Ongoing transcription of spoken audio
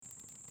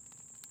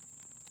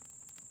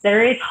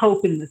there is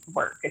hope in this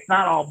work. It's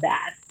not all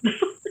bad.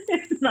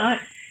 It's not.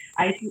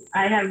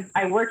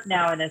 I work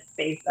now in a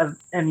space of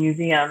a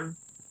museum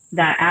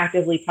that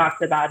actively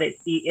talks about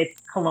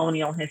its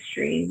colonial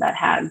history that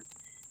has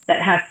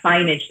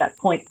signage that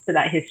points to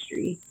that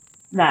history,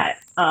 that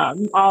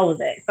all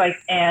of it.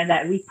 And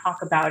that we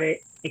talk about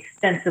it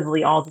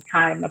extensively all the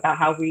time about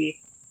how we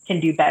can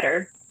do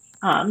better.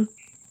 Um,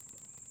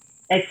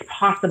 it's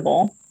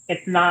possible.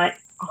 It's not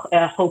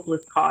a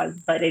hopeless cause,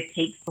 but it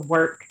takes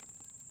work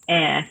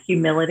and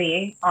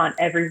humility on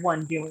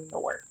everyone doing the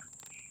work.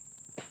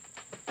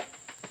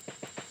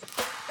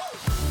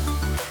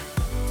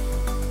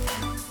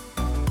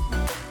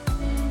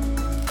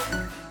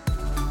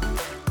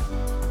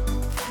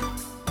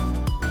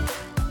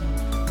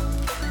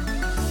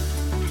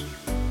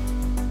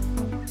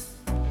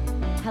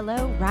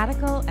 Hello,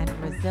 radical and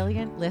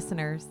resilient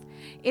listeners.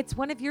 It's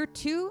one of your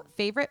two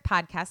favorite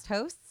podcast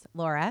hosts,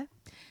 Laura.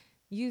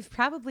 You've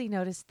probably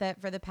noticed that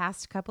for the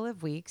past couple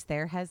of weeks,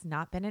 there has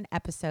not been an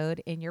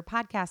episode in your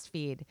podcast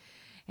feed.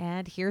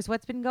 And here's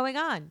what's been going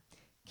on.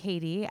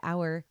 Katie,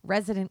 our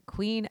resident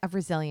queen of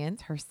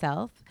resilience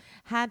herself,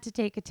 had to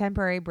take a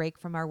temporary break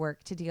from our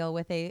work to deal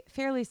with a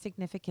fairly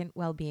significant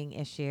well-being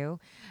issue.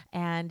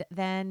 And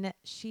then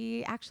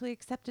she actually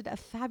accepted a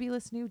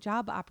fabulous new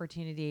job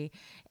opportunity.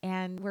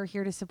 And we're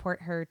here to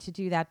support her to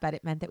do that, but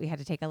it meant that we had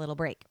to take a little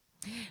break.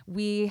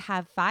 We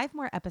have 5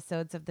 more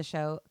episodes of the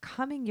show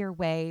coming your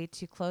way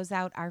to close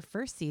out our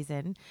first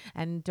season.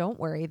 And don't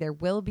worry, there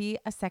will be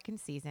a second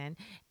season,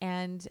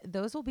 and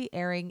those will be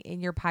airing in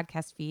your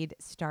podcast feed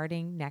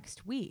starting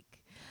next week.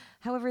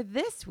 However,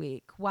 this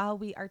week, while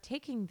we are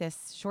taking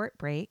this short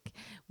break,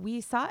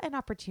 we saw an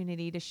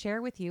opportunity to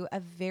share with you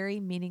a very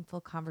meaningful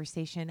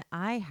conversation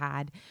I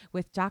had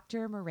with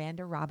Dr.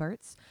 Meranda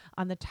Roberts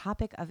on the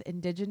topic of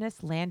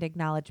Indigenous land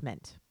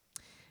acknowledgement.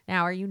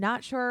 Now, are you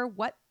not sure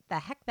what the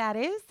heck that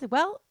is?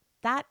 Well,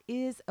 that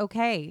is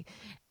okay.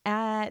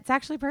 It's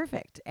actually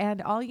perfect.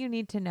 And all you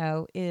need to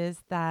know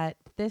is that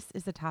this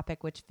is a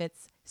topic which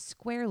fits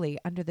squarely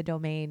under the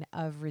domain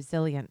of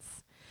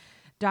resilience.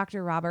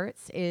 Dr.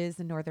 Roberts is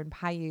a Northern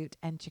Paiute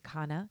and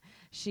Chicana.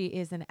 She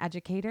is an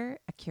educator,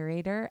 a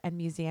curator, and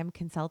museum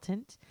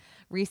consultant.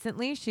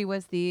 Recently, she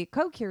was the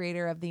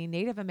co-curator of the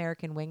Native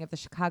American wing of the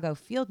Chicago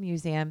Field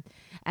Museum,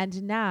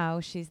 and now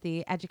she's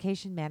the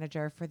education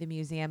manager for the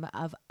Museum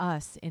of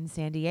Us in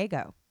San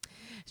Diego.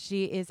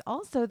 She is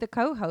also the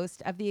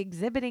co-host of the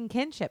Exhibiting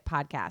Kinship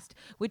podcast,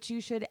 which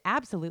you should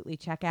absolutely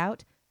check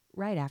out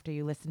right after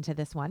you listen to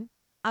this one.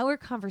 Our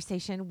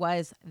conversation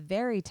was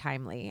very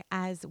timely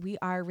as we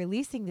are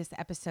releasing this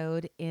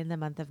episode in the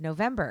month of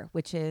November,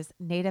 which is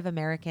Native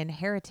American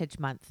Heritage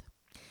Month.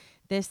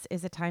 This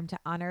is a time to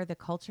honor the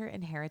culture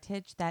and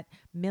heritage that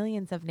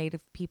millions of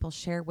Native people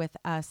share with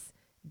us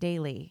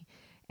daily.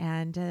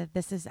 And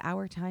this is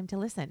our time to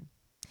listen.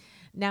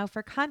 Now,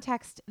 for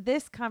context,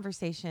 this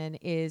conversation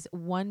is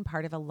one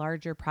part of a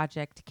larger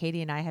project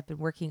Katie and I have been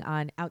working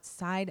on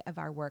outside of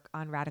our work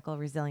on radical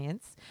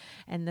resilience.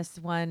 And this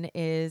one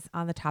is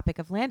on the topic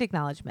of land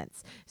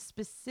acknowledgements,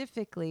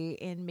 specifically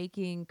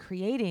in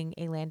creating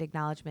a land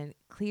acknowledgement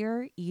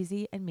clear,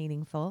 easy, and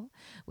meaningful,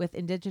 with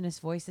Indigenous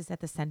voices at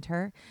the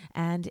center,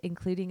 and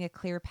including a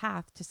clear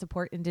path to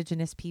support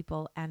Indigenous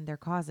people and their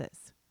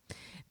causes.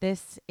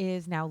 This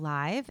is now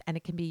live, and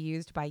it can be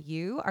used by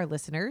you, our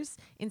listeners,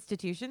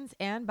 institutions,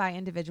 and by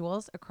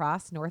individuals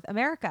across North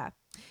America.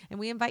 And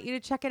we invite you to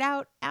check it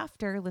out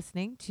after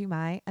listening to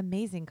my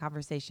amazing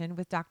conversation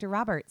with Dr.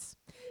 Roberts.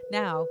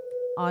 Now,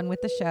 on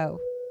with the show.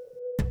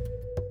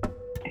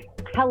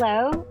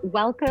 Hello,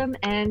 welcome,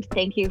 and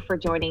thank you for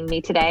joining me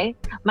today.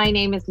 My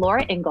name is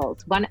Laura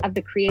Ingalls, one of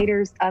the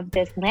creators of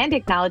this land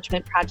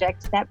acknowledgement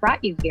project that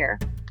brought you here.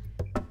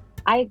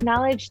 I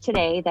acknowledge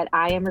today that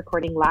I am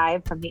recording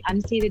live from the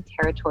unceded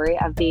territory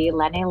of the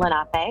Lenni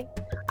Lenape.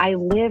 I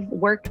live,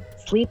 work,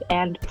 sleep,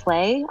 and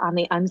play on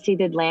the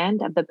unceded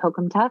land of the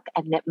Pocumtuck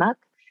and Nipmuc,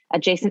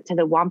 adjacent to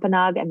the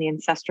Wampanoag and the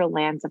ancestral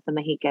lands of the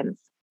Mohicans.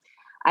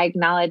 I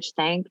acknowledge,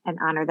 thank, and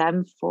honor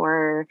them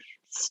for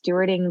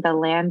stewarding the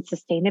land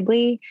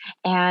sustainably,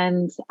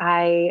 and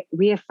I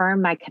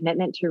reaffirm my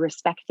commitment to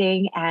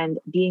respecting and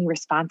being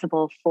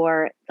responsible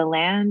for the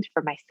land,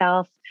 for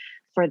myself,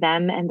 for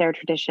them and their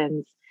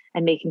traditions,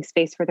 and making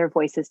space for their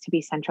voices to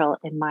be central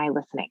in my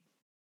listening.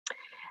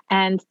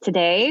 And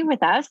today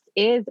with us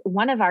is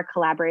one of our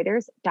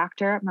collaborators,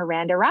 Dr.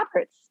 Meranda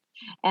Roberts.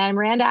 And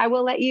Meranda, I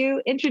will let you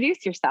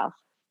introduce yourself.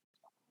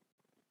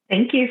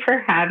 Thank you for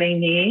having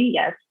me.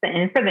 Yes,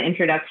 and for the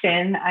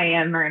introduction, I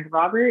am Meranda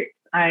Roberts.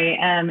 I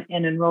am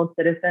an enrolled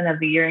citizen of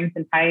the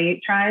Yerington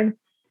Paiute tribe,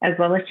 as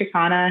well as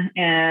Chicana,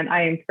 and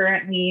I am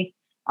currently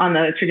on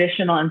the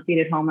traditional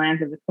unceded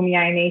homelands of the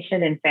Kumeyaay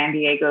Nation in San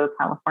Diego,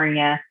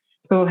 California,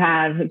 who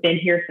have been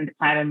here since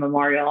time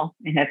immemorial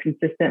and have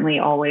consistently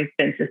always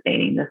been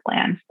sustaining this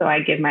land. So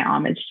I give my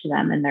homage to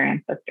them and their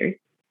ancestors.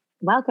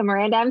 Welcome,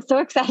 Miranda. I'm so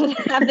excited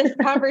to have this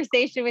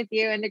conversation with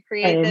you and to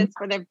create this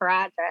for the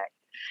project.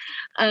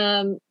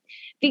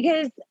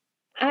 Because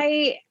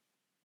I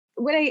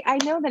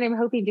know that I'm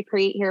hoping to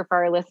create here for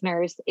our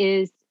listeners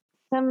is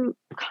some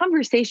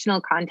conversational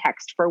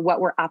context for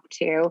what we're up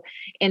to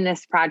in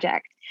this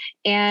project.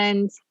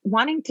 And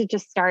wanting to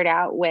just start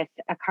out with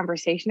a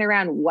conversation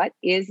around what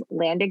is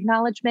land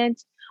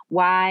acknowledgement,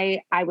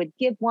 why I would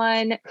give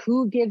one,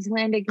 who gives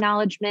land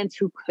acknowledgements,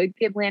 who could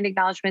give land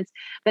acknowledgements.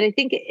 But I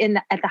think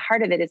at the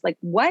heart of it is like,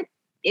 what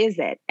is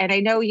it? And I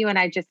know you and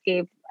I just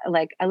gave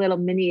like a little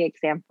mini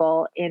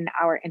example in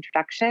our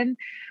introduction,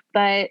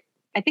 but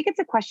I think it's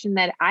a question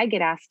that I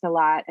get asked a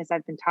lot as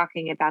I've been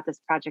talking about this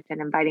project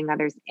and inviting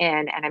others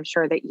in, and I'm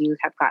sure that you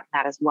have gotten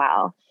that as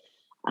well.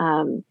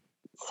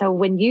 So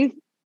when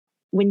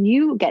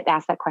you get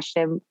asked that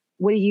question,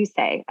 what do you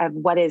say of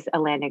what is a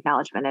land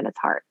acknowledgement at its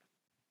heart?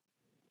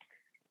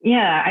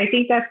 Yeah, I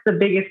think that's the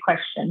biggest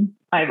question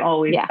I've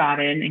always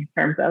gotten in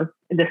terms of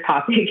this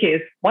topic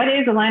is what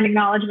is a land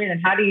acknowledgement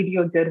and how do you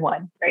do a good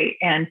one, right?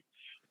 And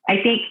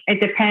I think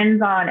it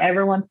depends on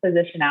everyone's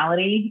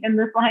positionality in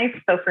this life.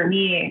 So for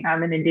me,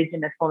 I'm an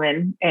Indigenous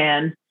woman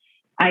and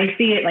I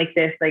see it like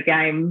this, like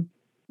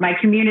my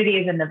community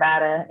is in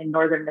Nevada, in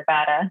Northern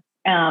Nevada.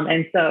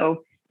 And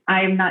so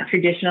I'm not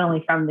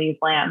traditionally from these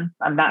lands.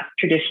 I'm not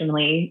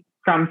traditionally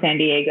from San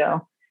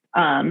Diego.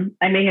 I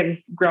may have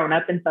grown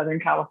up in Southern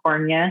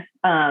California,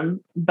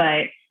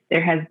 but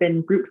there has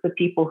been groups of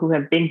people who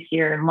have been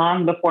here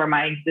long before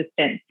my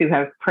existence who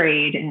have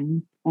prayed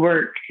and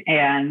worked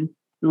and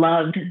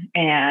loved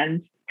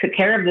and took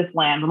care of this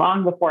land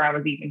long before I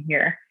was even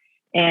here.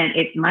 And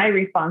it's my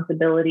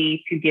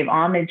responsibility to give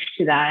homage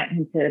to that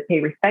and to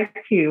pay respect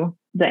to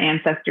the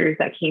ancestors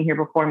that came here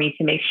before me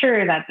to make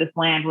sure that this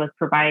land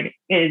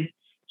is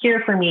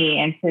here for me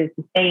and to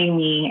sustain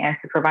me and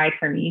to provide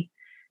for me.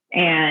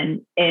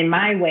 And in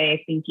my way of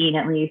thinking,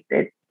 at least,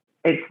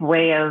 it's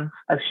way of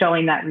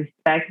showing that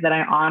respect, that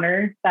I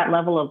honor that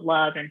level of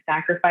love and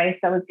sacrifice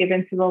that was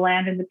given to the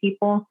land and the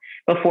people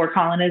before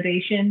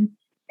colonization.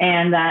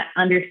 And that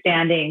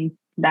understanding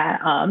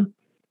that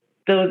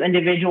those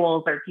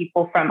individuals or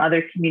people from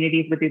other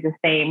communities would do the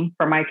same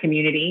for my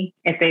community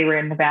if they were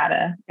in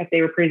Nevada, if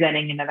they were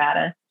presenting in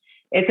Nevada.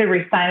 It's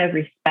a sign of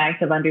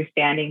respect, of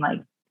understanding,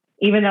 like,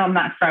 even though I'm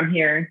not from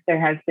here,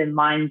 there has been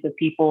lines of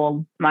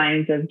people,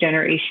 lines of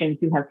generations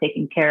who have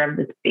taken care of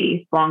this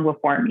space long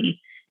before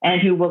me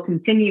and who will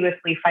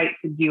continuously fight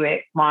to do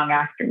it long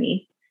after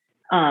me.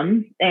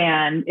 And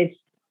it's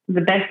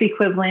the best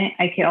equivalent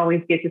I can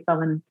always give to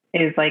someone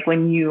is like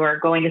when you are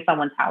going to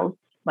someone's house,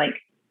 like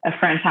a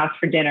friend's house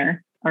for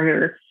dinner,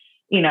 or,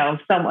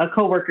 a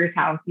coworker's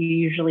house, you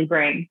usually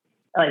bring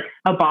like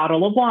a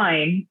bottle of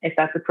wine, if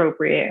that's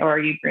appropriate, or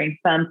you bring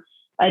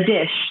a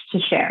dish to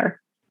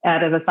share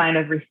out of a sign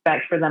of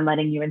respect for them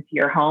letting you into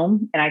your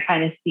home. And I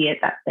kind of see it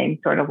that same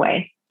sort of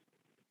way.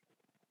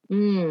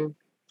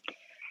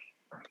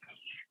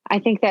 I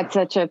think that's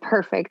such a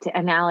perfect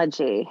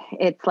analogy.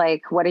 It's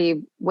like, what are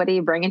you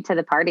bringing to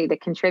the party to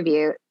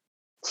contribute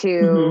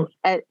to,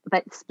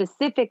 but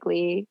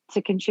specifically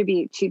to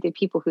contribute to the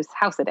people whose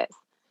house it is.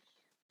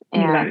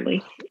 And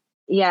exactly.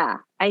 Yeah,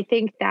 I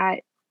think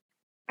that,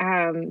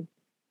 for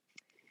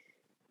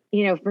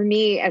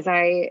me,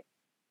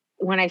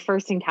 when I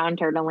first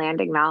encountered a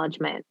land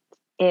acknowledgement,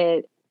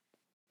 I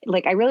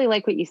really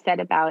like what you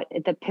said about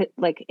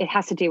it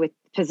has to do with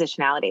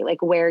positionality,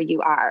 like where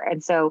you are.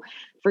 And so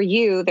for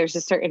you, there's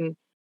a certain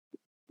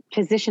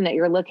position that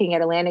you're looking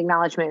at a land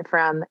acknowledgement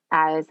from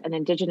as an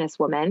Indigenous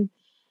woman,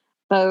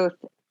 both,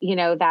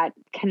 that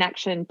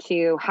connection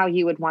to how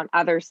you would want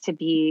others to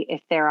be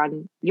if they're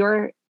on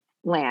your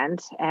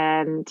land,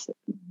 and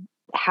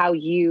how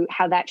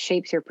that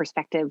shapes your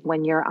perspective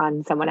when you're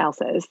on someone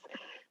else's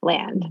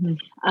land.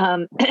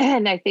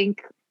 And I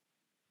think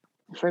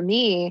for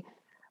me,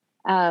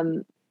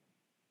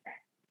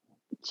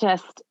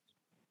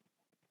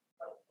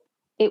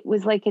 it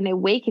was like an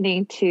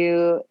awakening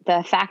to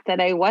the fact that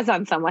I was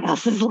on someone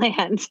else's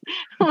land.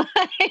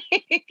 I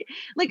think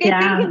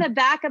in the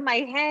back of my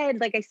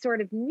head, like I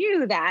sort of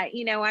knew that,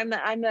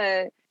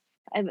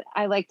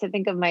 I like to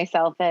think of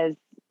myself as,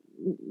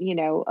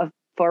 a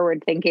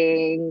forward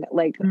thinking,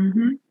 like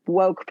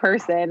woke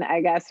person, I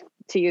guess,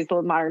 to use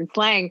the modern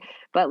slang,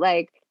 but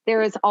like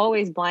there is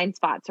always blind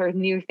spots or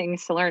new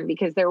things to learn,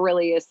 because there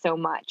really is so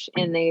much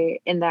in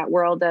that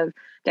world of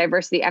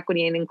diversity,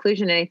 equity, and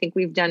inclusion. And I think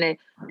we've done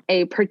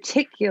a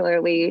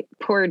particularly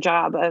poor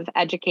job of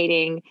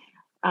educating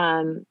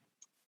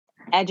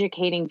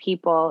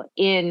people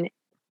in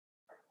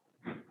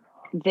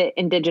the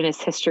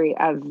Indigenous history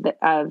of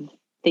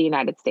the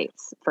United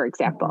States, for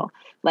example.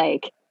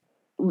 Like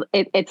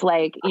it's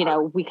like,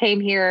 we came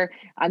here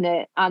on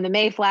the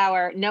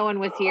Mayflower. No one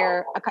was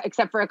here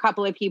except for a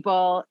couple of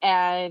people.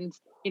 And,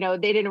 they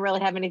didn't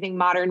really have anything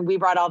modern. We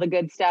brought all the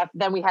good stuff.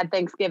 Then we had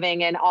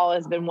Thanksgiving, and all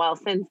has been well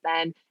since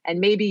then. And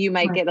maybe you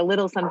might get a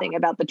little something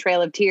about the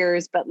Trail of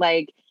Tears, but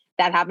like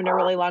that happened a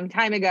really long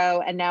time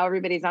ago. And now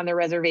everybody's on their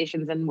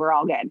reservations and we're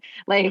all good.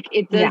 Like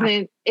it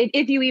doesn't,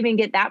 if you even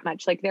get that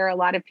much, like there are a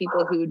lot of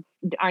people who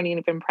aren't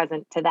even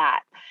present to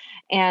that.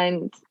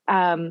 And,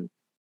 and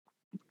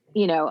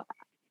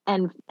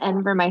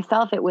for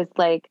myself, it was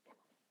like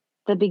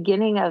the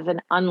beginning of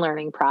an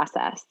unlearning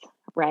process,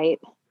 right?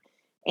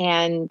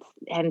 and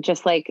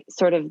just like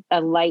sort of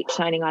a light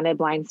shining on a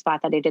blind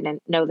spot that I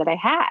didn't know that I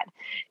had.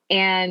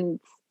 And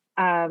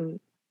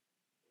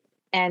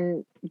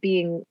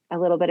being a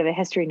little bit of a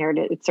history nerd,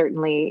 it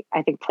certainly,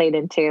 I think, played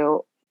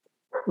into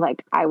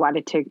like, I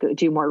wanted to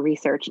do more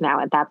research now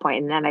at that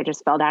point. And then I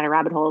just fell down a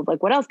rabbit hole of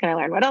like, what else can I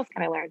learn? What else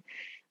can I learn?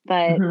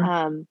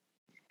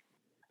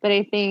 But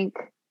I think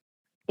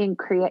in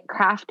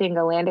crafting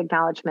a land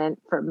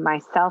acknowledgement for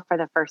myself for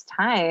the first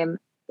time,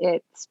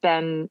 it's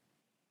been,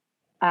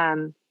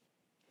 like,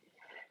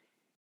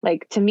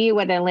 to me,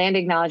 what a land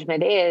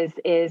acknowledgement is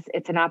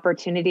it's an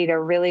opportunity to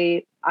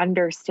really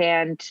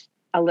understand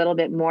a little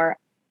bit more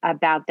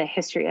about the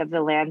history of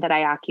the land that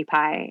I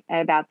occupy,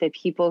 about the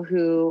people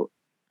who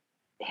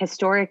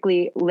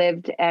historically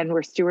lived and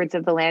were stewards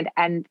of the land,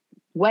 and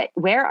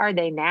where are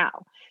they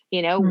now?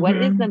 What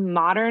is the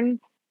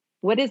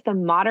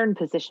modern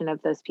position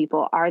of those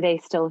people? Are they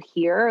still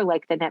here,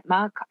 like the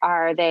Nipmuc?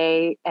 Are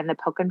they and the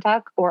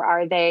Pocumtuck, or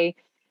are they,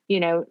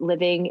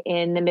 living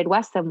in the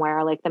Midwest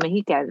somewhere, like the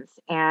Mohicans?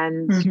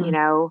 And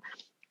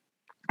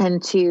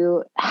and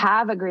to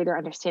have a greater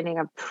understanding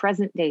of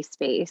present day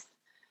space,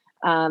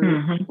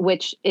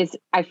 which is,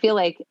 I feel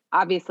like,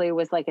 obviously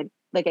was like a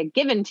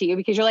given to you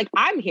because you're like,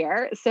 I'm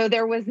here. So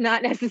there was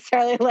not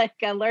necessarily like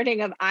a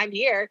learning of I'm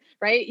here,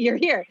 right? You're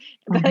here.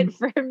 But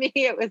for me,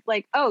 it was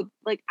like, oh,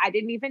 like I'd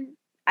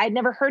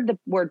never heard the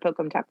word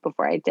Pocumtuck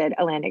before I did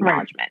a land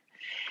acknowledgement.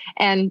 Right.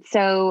 And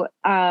so,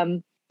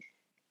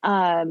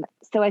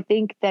 so I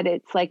think that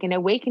it's like an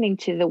awakening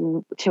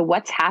to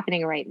what's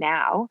happening right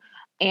now.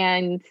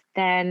 And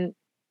then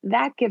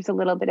that gives a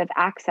little bit of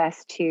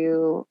access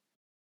to,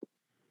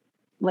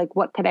 like,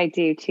 what could I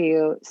do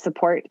to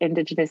support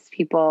Indigenous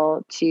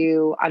people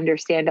to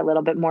understand a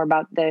little bit more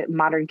about the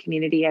modern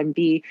community and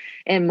be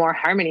in more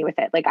harmony with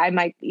it? Like, I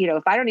might,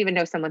 if I don't even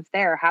know someone's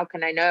there, how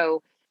can I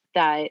know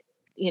that,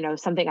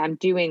 something I'm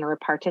doing or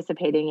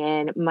participating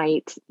in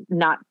might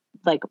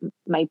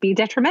be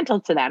detrimental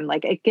to them?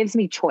 Like, it gives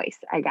me choice,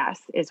 I guess,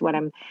 is what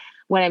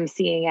I'm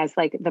seeing as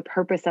like the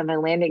purpose of a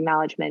land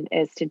acknowledgement,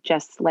 is to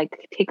just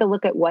like take a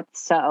look at what's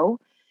so,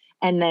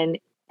 and then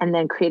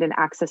create an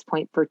access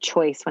point for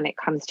choice when it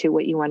comes to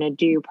what you want to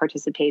do,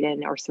 participate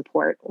in, or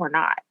support or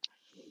not.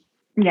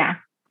 Yeah.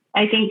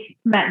 I think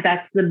that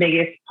that's the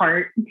biggest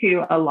part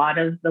to a lot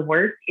of the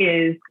work,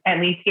 is at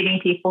least getting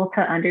people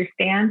to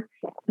understand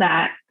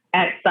that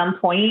at some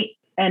point,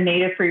 a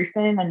Native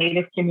person, a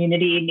Native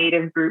community,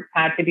 Native group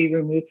had to be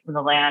removed from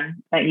the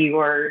land that you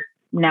are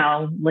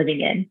now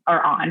living in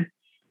or on.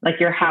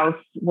 Like, your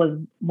house was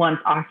once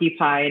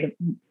occupied,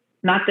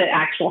 not the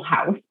actual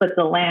house, but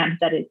the land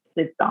that it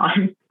sits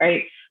on,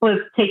 right, was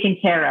taken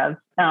care of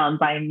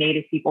by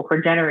Native people for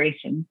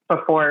generations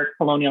before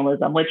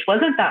colonialism, which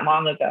wasn't that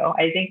long ago.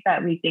 I think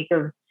that we think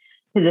of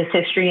this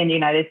history in the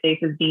United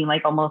States as being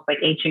like almost like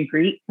ancient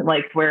Greek,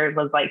 like where it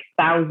was like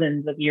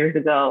thousands of years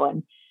ago.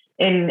 And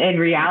in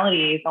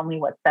reality, it's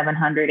only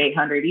 700,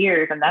 800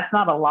 years. And that's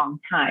not a long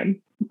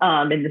time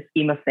in the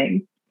scheme of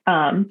things.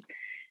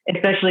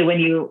 Especially when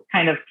you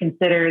kind of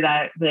consider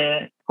that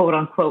the quote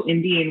unquote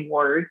Indian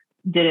wars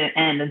didn't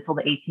end until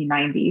the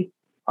 1890s.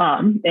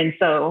 And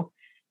so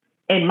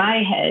in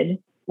my head,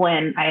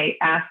 when I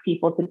ask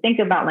people to think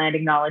about land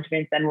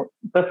acknowledgements, and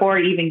before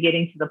even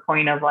getting to the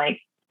point of like,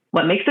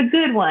 what makes a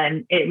good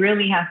one, it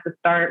really has to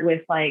start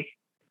with like,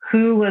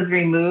 who was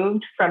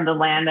removed from the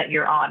land that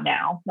you're on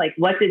now? Like,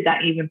 what did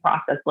that even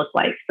process look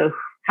like? So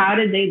how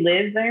did they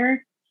live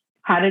there?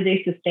 How did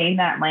they sustain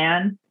that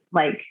land?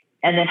 Like,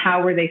 and then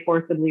how were they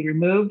forcibly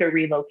removed or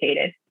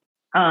relocated?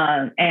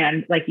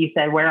 And like you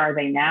said, where are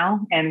they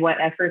now? And what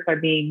efforts are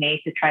being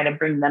made to try to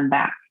bring them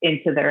back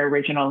into their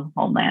original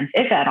homelands,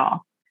 if at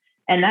all?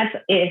 And that's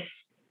if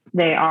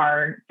they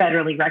are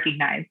federally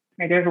recognized.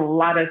 Right? There's a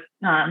lot of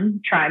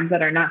tribes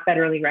that are not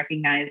federally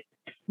recognized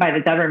by the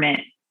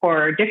government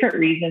for different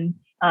reasons,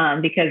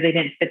 because they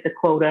didn't fit the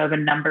quota of a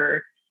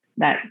number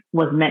that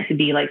was meant to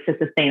be like to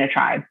sustain a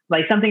tribe,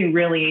 like something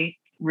really,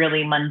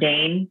 really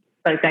mundane,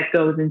 but that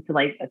goes into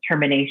like a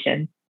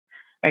termination,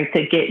 right,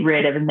 to get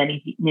rid of as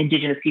many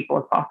Indigenous people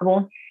as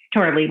possible, who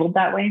are labeled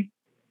that way.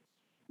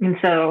 And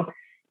so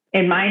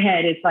in my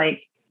head, it's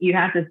like you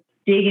have to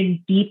dig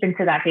in deep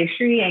into that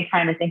history and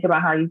kind of think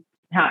about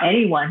how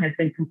anyone has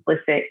been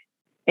complicit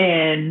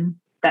in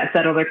that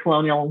settler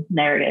colonial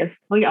narrative.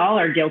 We all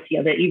are guilty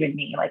of it, even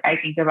me. Like, I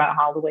think about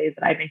all the ways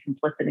that I've been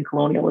complicit in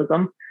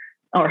colonialism,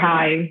 or how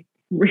I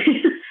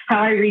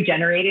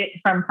regenerate it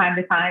from time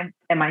to time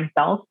in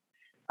myself.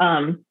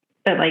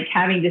 But like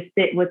having to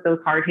sit with those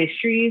hard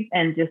histories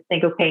and just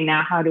think, okay,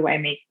 now how do I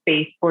make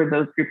space for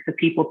those groups of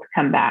people to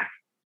come back?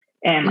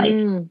 And like,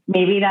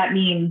 maybe that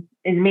means,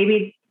 and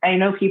maybe I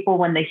know people,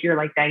 when they hear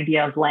like the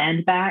idea of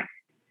land back,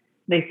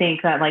 they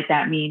think that like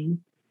that means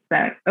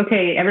that,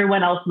 okay,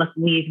 everyone else must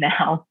leave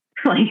now,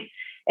 like,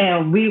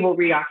 and we will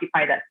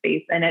reoccupy that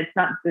space. And it's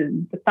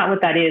not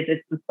what that is.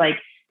 It's just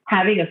like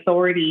having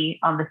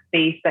authority on the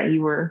space that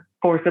you were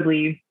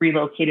forcibly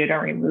relocated or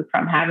removed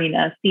from, having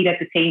a seat at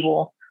the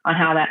table on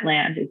how that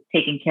land is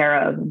taken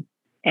care of,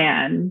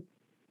 and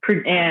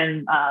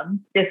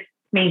just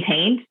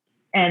maintained,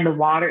 and the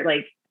water,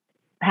 like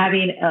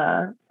having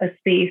a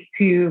space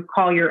to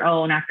call your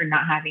own after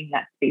not having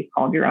that space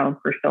called your own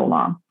for so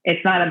long.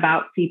 It's not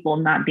about people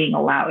not being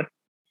allowed.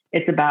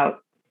 It's about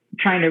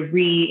trying to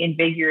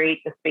reinvigorate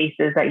the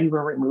spaces that you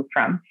were removed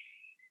from.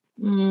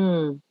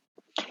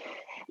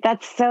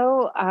 That's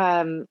so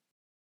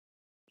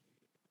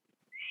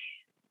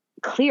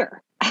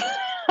clear,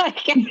 I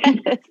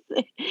guess,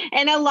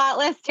 and a lot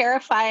less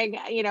terrifying.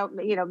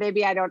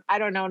 Maybe I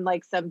don't own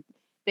like some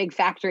big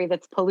factory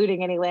that's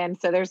polluting any land,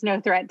 so there's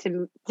no threat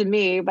to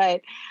me.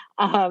 But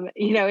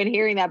in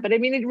hearing that, but I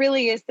mean, it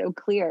really is so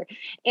clear.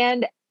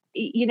 And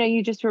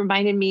you just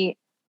reminded me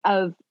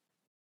of,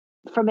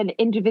 from an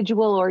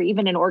individual or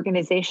even an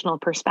organizational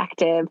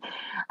perspective,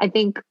 I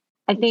think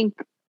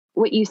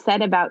what you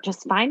said about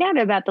just find out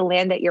about the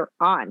land that you're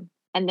on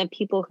and the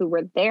people who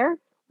were there.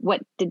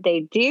 What did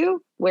they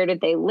do? Where did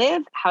they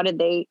live? How did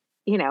they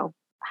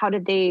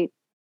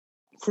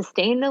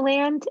sustain the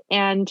land?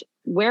 And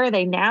where are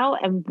they now?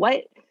 And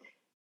what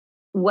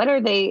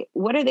are they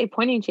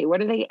pointing to?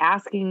 What are they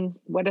asking?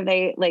 What are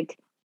they like,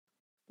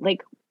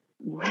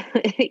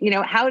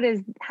 how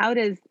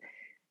does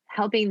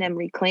helping them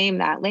reclaim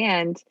that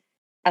land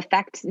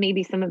affect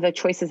maybe some of the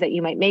choices that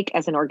you might make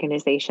as an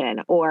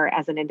organization or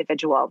as an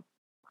individual?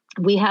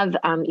 We have,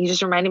 you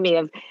just reminded me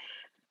of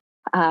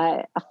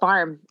a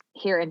farm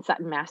here in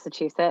Sutton,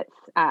 Massachusetts.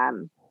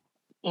 And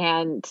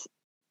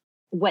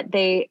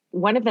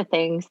one of the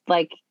things,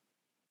 like,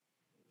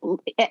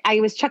 I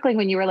was chuckling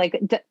when you were like,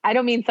 I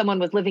don't mean someone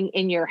was living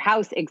in your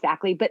house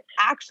exactly, but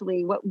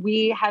actually what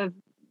we have,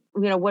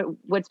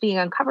 what's being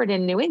uncovered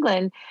in New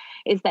England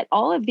is that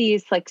all of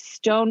these like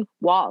stone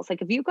walls,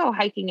 like if you go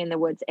hiking in the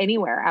woods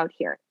anywhere out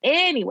here,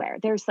 anywhere,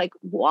 there's like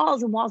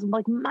walls and walls and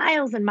like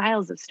miles and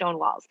miles of stone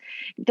walls.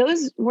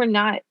 Those were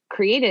not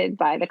created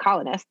by the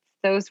colonists.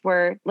 Those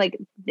were like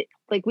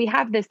we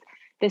have this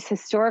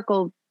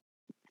historical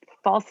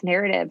false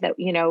narrative that,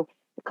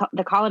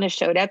 the colonists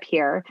showed up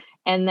here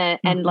and then,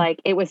 and like,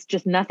 it was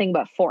just nothing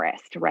but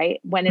forest, right?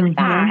 When in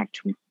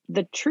fact,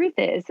 the truth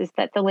is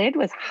that the land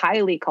was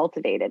highly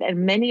cultivated,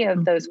 and many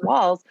of those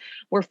walls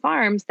were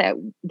farms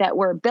that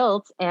were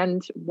built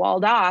and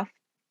walled off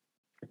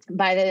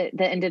by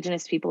the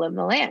indigenous people of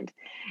the land.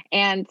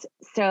 And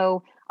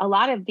so a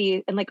lot of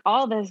these, and like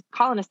all the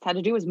colonists had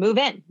to do was move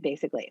in,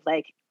 basically,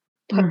 like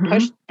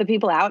push the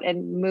people out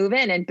and move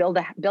in and build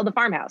a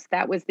farmhouse.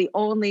 That was the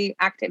only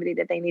activity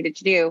that they needed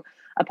to do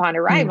upon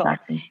arrival.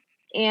 Exactly.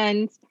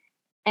 And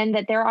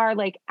that there are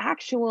like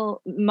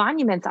actual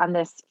monuments on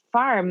this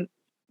farm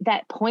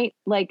that point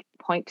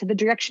to the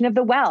direction of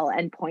the well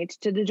and point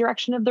to the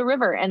direction of the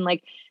river. And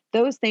like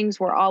those things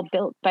were all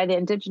built by the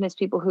indigenous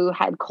people who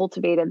had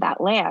cultivated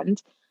that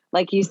land.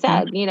 Like you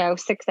said,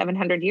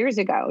 600-700 years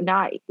ago,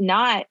 not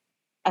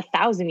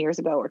 1,000 years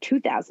ago or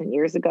 2,000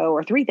 years ago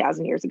or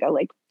 3,000 years ago,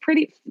 like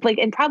pretty, like,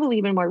 and probably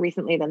even more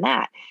recently than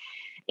that.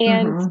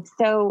 And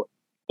so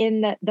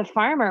in the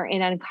farmer,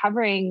 in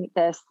uncovering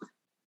this,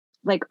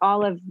 like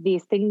all of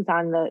these things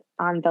on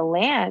the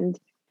land,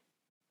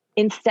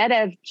 instead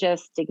of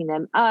just digging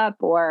them up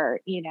or,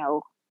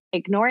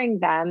 ignoring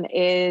them,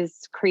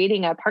 is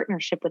creating a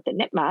partnership with the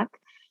Nipmuc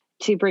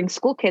to bring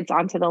school kids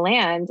onto the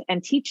land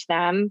and teach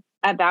them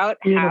about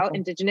how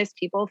indigenous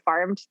people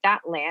farmed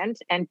that land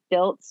and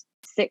built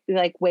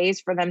like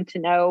ways for them to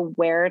know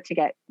where to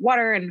get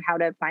water and how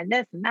to find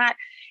this and that,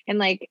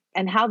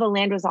 and how the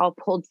land was all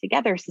pulled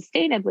together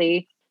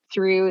sustainably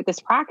through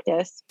this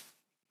practice.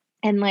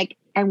 And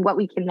what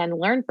we can then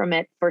learn from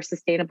it for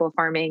sustainable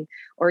farming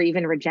or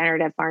even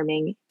regenerative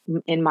farming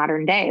in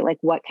modern day. Like,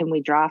 what can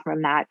we draw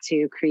from that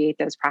to create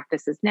those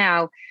practices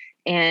now?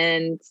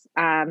 And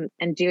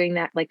doing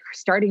that, like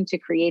starting to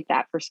create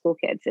that for school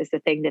kids, is the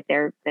thing that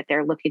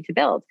they're looking to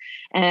build.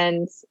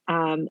 And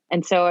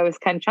so I was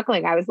kind of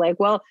chuckling. I was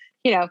like, well,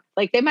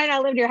 like they might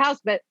not live in your house,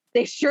 but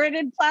they sure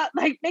did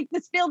make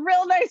this field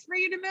real nice for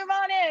you to move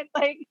on in.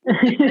 Like,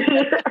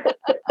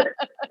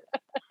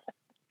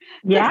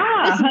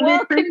 yeah, it's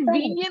more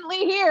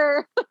conveniently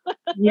here.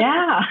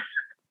 Yeah.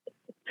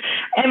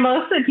 And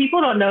most of the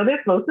people don't know this.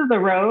 Most of the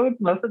roads,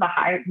 most of the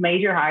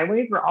major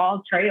highways were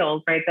all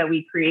trails, right, that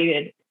we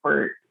created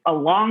for a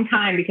long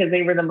time because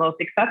they were the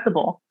most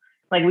accessible.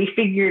 Like, we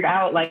figured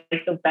out like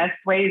the best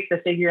ways to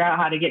figure out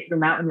how to get through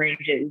mountain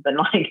ranges and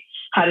like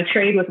how to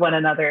trade with one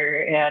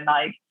another. And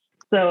like,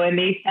 so it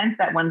made sense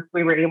that once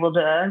we were able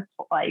to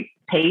like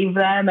pave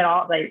them and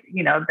all, like,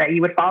 that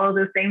you would follow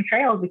those same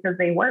trails because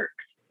they worked.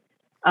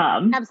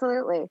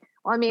 Absolutely.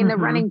 Well, I mean, the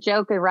running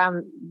joke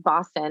around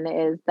Boston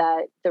is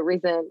that the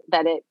reason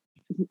that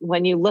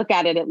when you look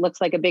at it, it looks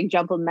like a big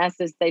jumbled mess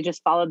is they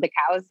just followed the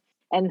cows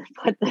and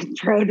put the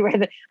road where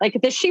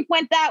the sheep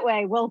went that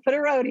way. We'll put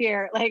a road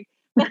here. Like,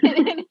 but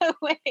in a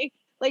way,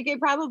 like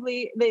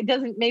it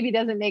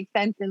doesn't make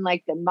sense in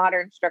like the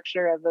modern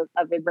structure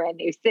of a brand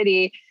new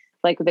city,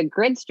 like the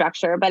grid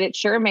structure, but it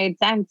sure made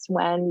sense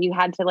when you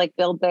had to like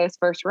build those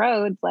first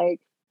roads. Like,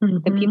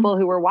 the people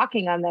who were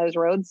walking on those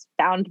roads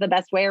found the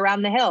best way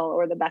around the hill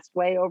or the best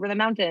way over the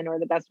mountain or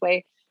the best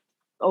way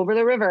over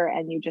the river.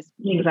 And you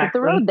put the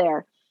road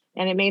there.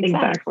 and it made sense.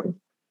 Exactly.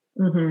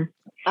 Mm-hmm.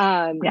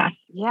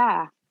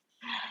 Yeah.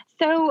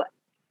 So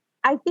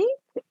I think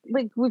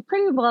like we've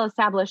pretty well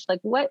established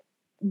like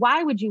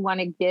why would you want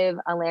to give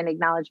a land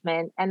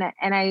acknowledgement and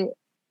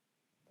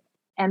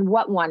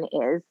what one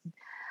is.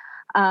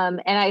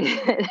 And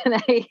I and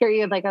I hear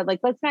you like, I was like,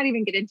 let's not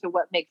even get into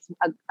what makes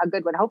a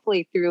good one.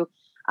 Hopefully through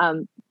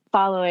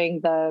following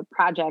the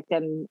project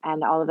and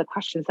all of the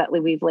questions that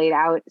we've laid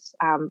out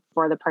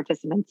for the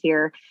participants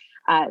here,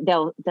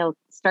 they'll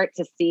start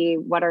to see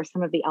what are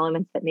some of the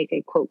elements that make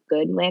a quote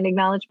good land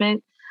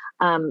acknowledgement.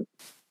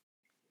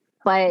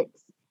 But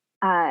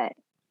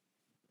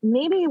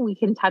maybe we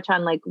can touch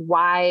on like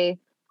why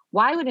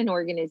would an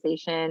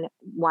organization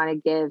want to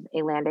give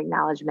a land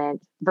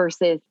acknowledgement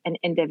versus an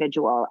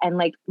individual? And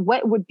like,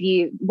 where would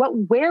you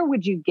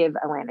give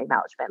a land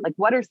acknowledgement? Like,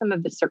 what are some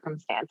of the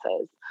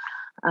circumstances?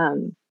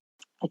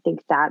 I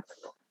think that's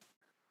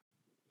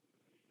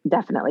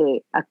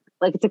definitely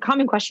it's a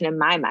common question in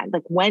my mind.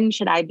 Like, when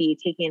should I be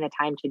taking the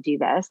time to do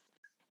this?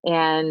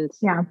 And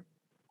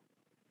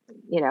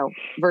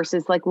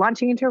versus like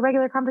launching into a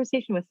regular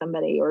conversation with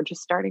somebody or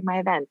just starting my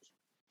event.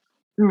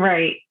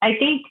 Right. I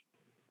think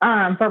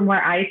from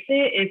where I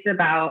sit, it's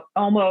about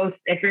almost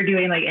if you're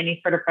doing like any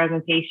sort of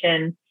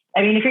presentation.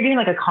 I mean, if you're doing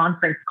like a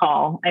conference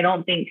call, I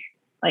don't think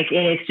like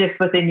it's just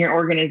within your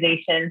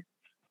organization.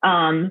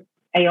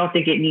 I don't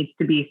think it needs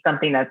to be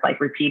something that's like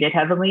repeated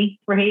heavily,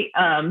 right?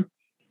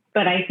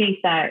 But I think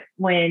that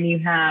when you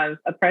have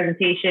a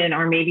presentation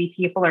or maybe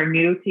people are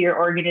new to your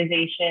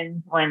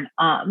organization, when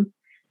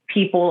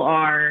people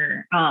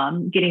are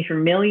getting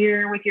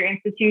familiar with your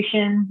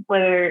institution,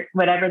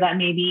 whatever that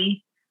may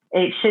be,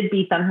 it should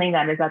be something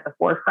that is at the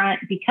forefront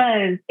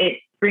because it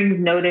brings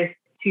notice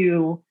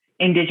to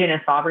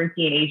Indigenous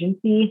sovereignty and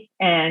agency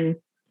and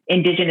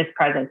Indigenous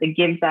presence. It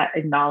gives that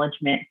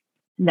acknowledgement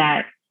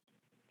that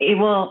I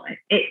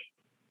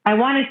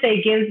want to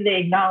say gives the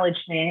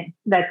acknowledgement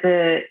that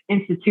the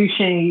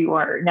institution you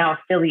are now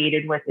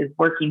affiliated with is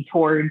working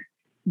towards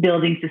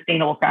building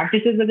sustainable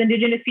practices of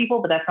Indigenous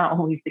people, but that's not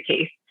always the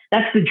case.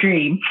 That's the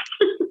dream.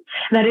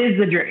 That is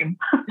the dream.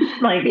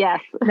 Like, yes.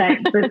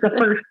 That's the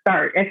first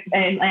start.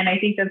 And I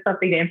think that's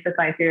something to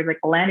emphasize here. Like,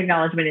 a land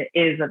acknowledgement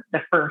is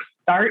the first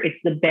start. It's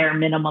the bare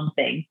minimum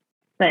thing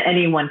that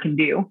anyone can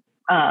do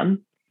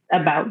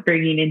about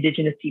bringing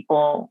Indigenous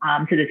people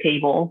to the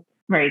table,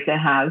 right? To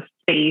have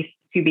space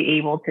to be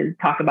able to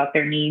talk about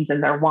their needs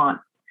and their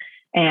wants.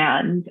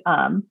 And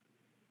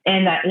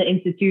that the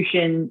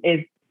institution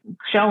is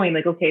showing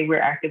like, okay, we're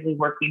actively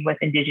working with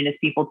Indigenous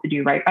people to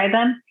do right by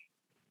them.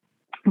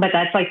 But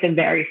that's like the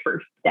very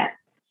first step.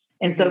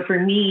 And so for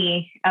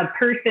me, a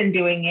person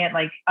doing it,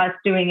 like us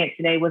doing it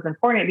today was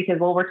important because,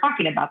 well, we're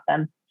talking about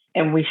them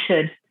and we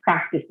should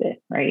practice it,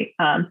 right?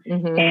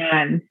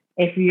 And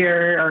if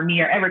you're or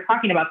me are ever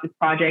talking about this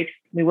project,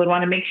 we would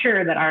want to make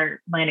sure that our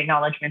land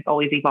acknowledgement is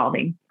always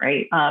evolving,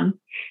 right?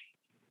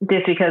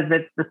 Just because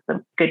it's just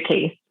a good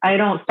case. I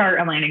don't start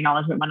a land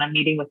acknowledgement when I'm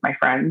meeting with my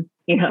friends,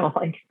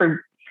 like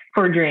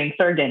for drinks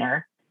or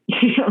dinner.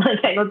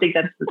 Like, I don't think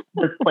that's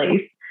the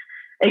place.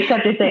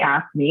 Except if they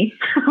ask me,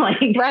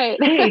 like, right.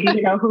 Hey, do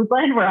you know whose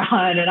land we're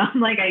on? And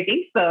I'm like, I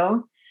think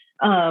so.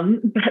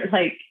 But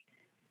like,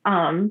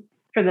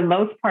 for the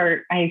most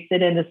part, I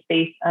sit in the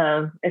space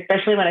of,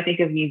 especially when I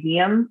think of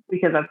museums,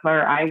 because that's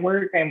where I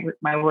work.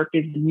 My work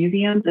is in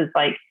museums. Is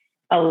like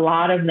a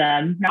lot of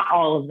them, not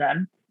all of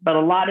them, but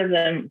a lot of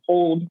them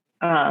hold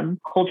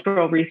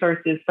cultural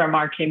resources from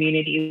our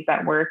communities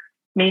that were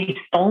maybe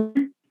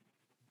stolen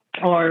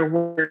or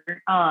were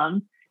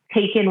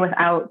taken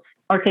without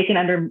or taken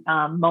under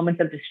moments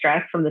of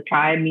distress from the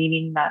tribe,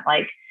 meaning that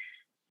like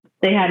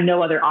they had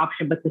no other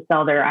option but to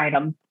sell their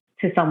items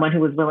to someone who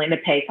was willing to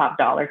pay top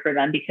dollar for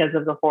them because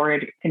of the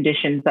horrid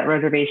conditions that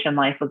reservation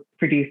life was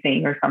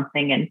producing or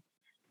something.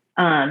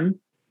 And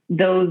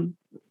those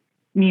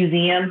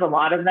museums, a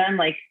lot of them,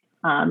 like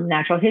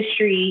natural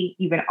history,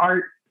 even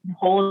art,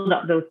 hold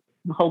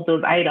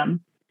those items.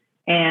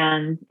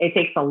 And it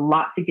takes a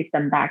lot to get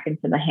them back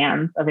into the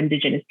hands of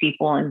Indigenous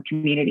people and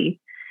communities.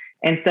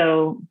 And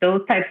so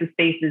those types of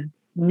spaces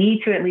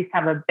need to at least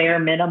have a bare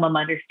minimum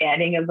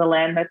understanding of the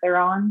land that they're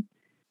on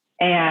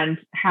and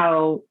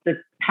how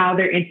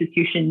their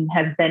institution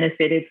has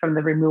benefited from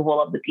the removal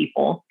of the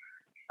people.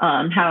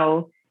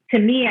 How, to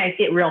me, I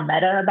get real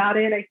meta about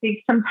it. I think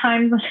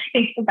sometimes I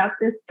think about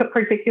this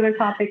particular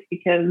topic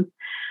because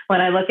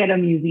when I look at a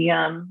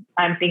museum,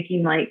 I'm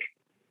thinking like,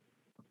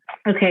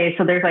 okay,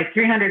 so there's like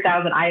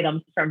 300,000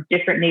 items from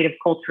different Native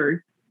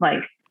cultures,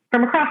 like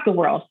from across the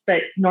world,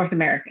 but North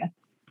America.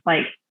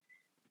 Like,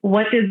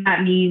 what does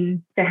that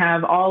mean to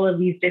have all of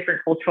these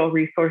different cultural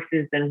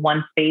resources in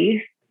one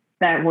space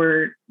that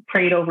were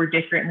prayed over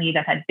differently,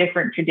 that had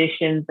different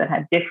traditions, that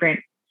had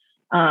different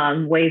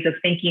ways of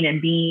thinking and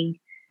being,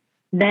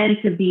 then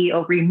to be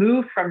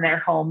removed from their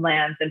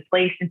homelands and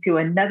placed into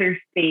another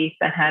space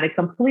that had a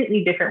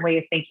completely different way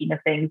of thinking of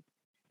things,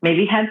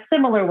 maybe had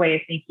similar way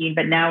of thinking,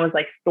 but now is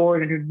like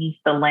stored underneath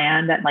the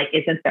land that like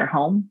isn't their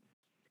home.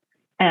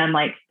 And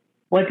like,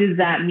 what does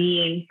that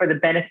mean for the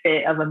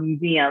benefit of a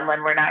museum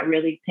when we're not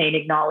really paying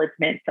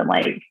acknowledgement to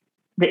like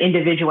the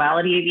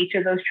individuality of each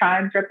of those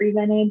tribes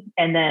represented,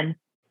 and then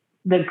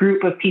the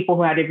group of people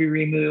who had to be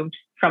removed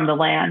from the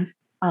land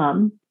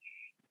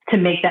to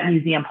make that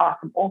museum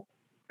possible,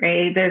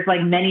 right? There's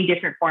like many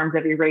different forms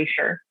of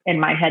erasure in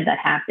my head that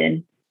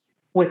happen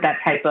with that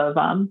type of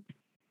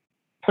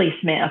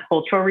placement of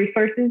cultural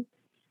resources.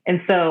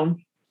 And so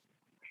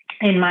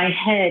in my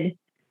head,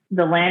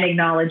 the land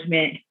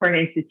acknowledgement for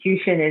an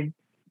institution is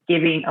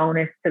giving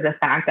onus to the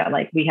fact that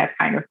like we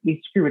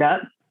screwed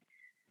up,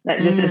 that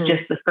this is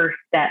just the first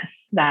step,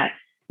 that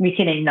we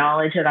can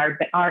acknowledge that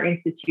our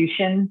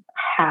institution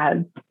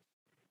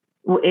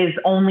was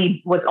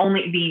only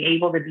being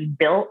able to be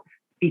built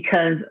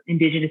because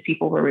Indigenous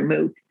people were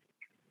removed.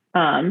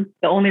 The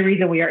only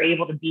reason we are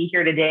able to be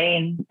here today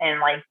and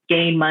like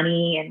gain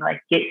money and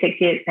like get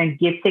tickets and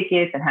give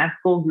tickets and have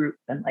school groups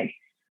and like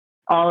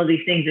all of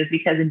these things is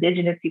because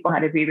Indigenous people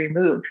had to be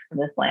removed from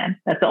this land.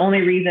 That's the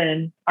only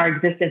reason our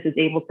existence is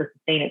able to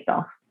sustain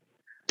itself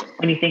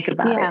when you think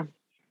about it.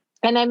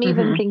 And I'm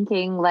even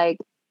thinking like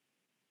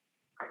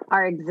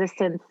our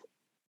existence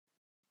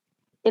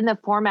in the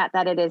format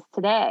that it is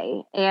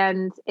today.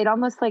 And it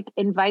almost like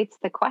invites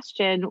the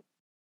question,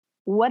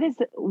 what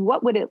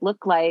would it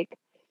look like?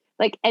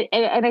 Like,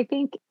 and I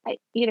think,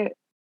 you know,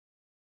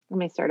 let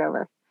me start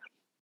over.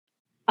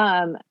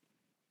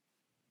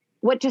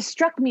 What just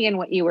struck me in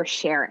what you were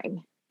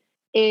sharing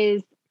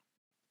is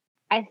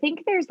I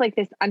think there's like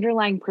this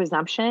underlying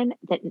presumption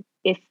that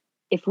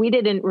if we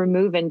didn't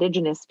remove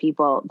Indigenous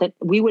people, that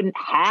we wouldn't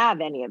have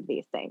any of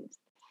these things.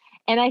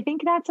 And I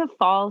think that's a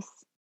false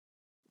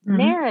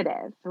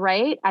narrative,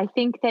 right? I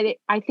think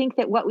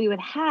that what we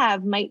would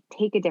have might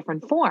take a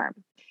different form.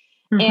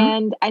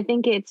 And I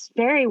think it's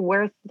very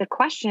worth the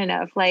question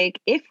of like,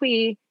 if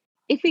we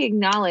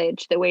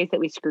acknowledge the ways that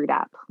we screwed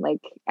up,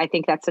 like, I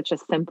think that's such a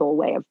simple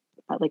way of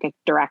like a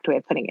direct way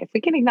of putting it. If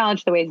we can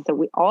acknowledge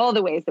all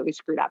the ways that we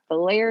screwed up, the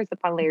layers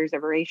upon layers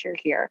of erasure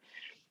here,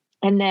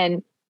 and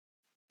then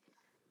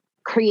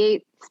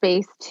create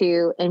space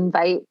to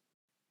invite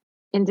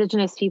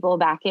Indigenous people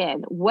back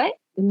in, what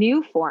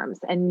new forms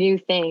and new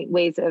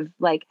ways of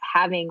like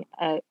having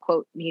a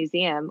quote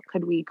museum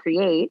could we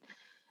create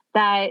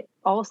that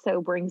also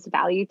brings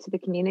value to the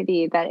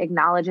community, that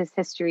acknowledges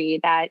history,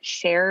 that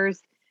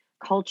shares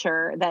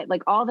culture, that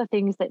like all the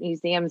things that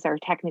museums are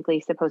technically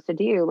supposed to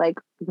do, like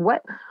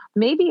what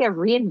maybe a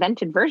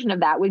reinvented version of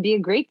that would be a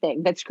great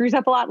thing that screws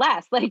up a lot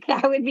less. Like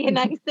that would be a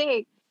nice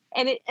thing.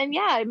 And it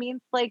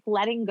means like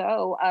letting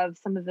go of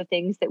some of the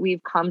things that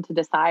we've come to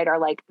decide are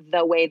like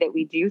the way that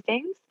we do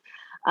things.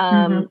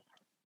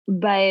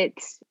 But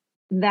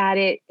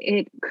that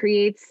it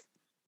creates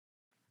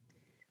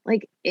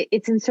like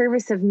it's in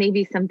service of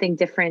maybe something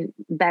different,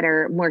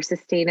 better, more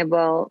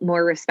sustainable,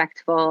 more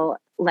respectful,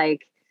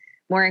 like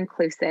more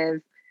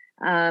inclusive.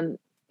 And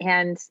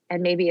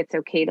maybe it's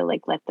okay to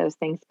like let those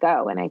things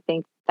go. And I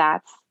think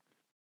that's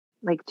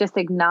like just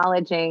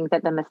acknowledging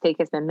that the mistake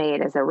has been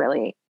made is a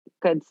really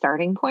good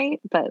starting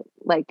point. But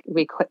like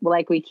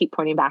we keep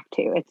pointing back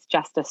to, it's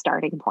just a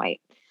starting point.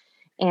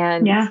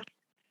 And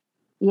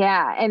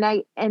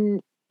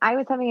and I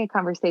was having a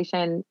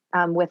conversation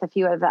with a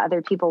few of the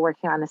other people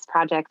working on this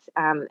project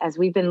as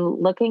we've been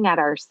looking at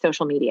our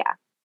social media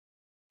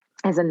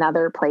as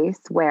another place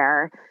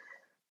where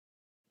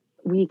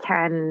we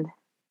can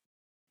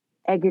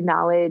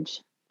acknowledge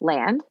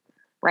land,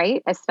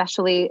 right?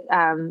 Especially,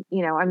 I'm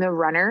a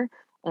runner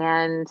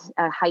and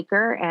a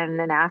hiker and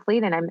an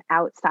athlete, and I'm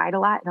outside a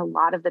lot. And a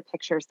lot of the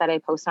pictures that I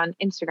post on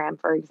Instagram,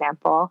 for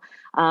example,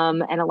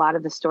 and a lot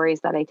of the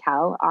stories that I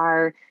tell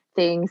are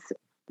things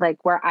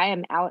like where I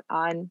am out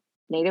on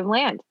native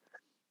land,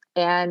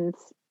 and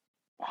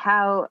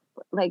how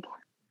like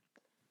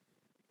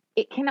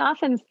it can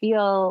often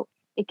feel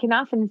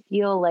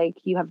like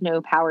you have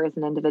no power as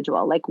an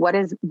individual. Like what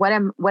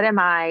am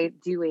I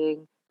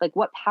doing? Like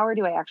what power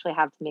do I actually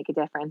have to make a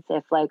difference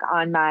if like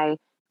on my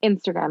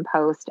Instagram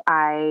post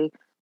I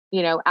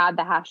add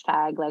the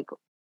hashtag like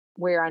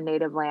we're on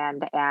native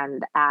land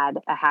and add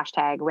a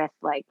hashtag with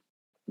like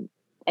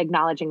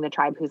acknowledging the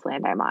tribe whose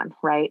land I'm on,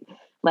 right?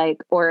 Like,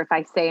 or if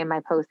I say in my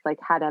post, like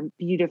had a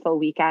beautiful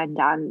weekend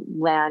on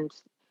land,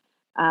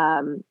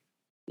 I'm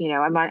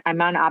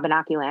on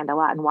Abenaki land a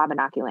lot, in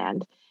Wabanaki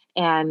land,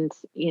 and,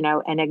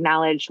 and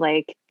acknowledge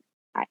like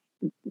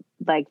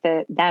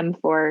them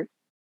for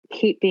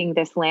keeping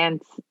this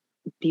land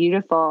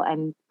beautiful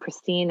and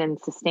pristine and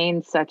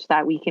sustained such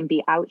that we can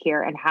be out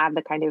here and have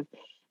the kind of,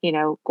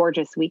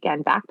 gorgeous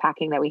weekend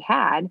backpacking that we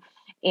had.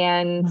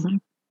 And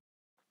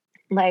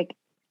like,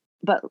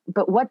 but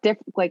what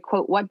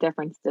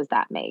difference does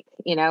that make,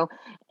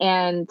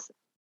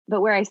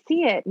 but where I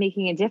see it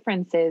making a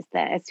difference is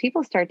that as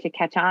people start to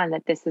catch on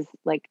that this is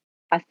like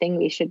a thing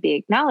we should be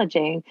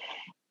acknowledging,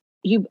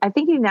 I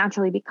think you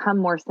naturally become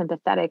more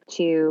sympathetic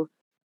to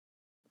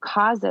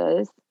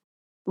causes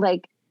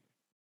like,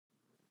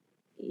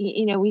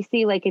 we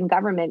see like in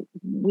government,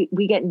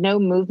 we get no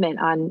movement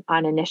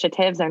on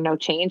initiatives or no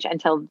change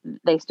until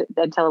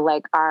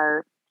like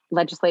our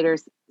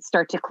legislators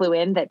start to clue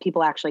in that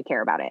people actually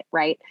care about it,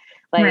 right?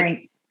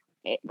 Right.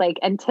 Like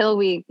until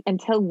we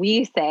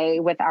say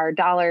with our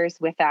dollars,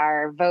 with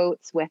our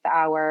votes, with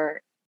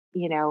our,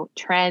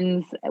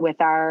 trends,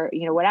 with our,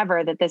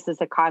 whatever, that this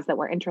is a cause that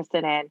we're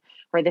interested in,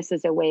 or this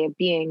is a way of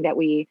being that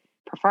we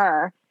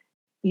prefer,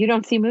 you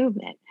don't see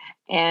movement.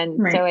 And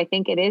so I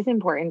think it is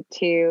important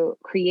to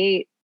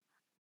create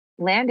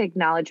land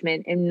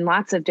acknowledgement in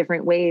lots of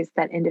different ways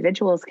that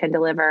individuals can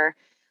deliver,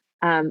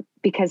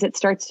 because it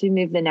starts to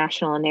move the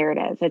national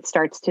narrative. It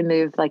starts to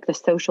move like the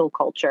social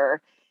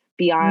culture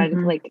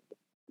beyond like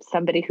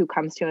somebody who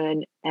comes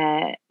to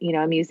a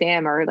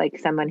museum, or like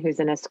someone who's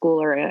in a school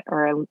or a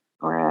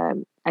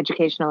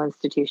educational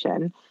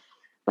institution.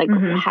 Like,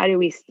 how do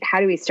we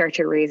start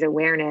to raise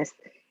awareness,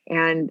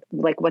 and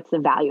like, what's the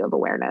value of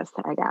awareness,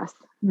 I guess.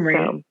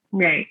 Right.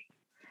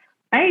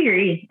 I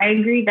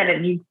agree that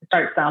it needs to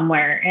start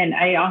somewhere. And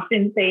I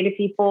often say to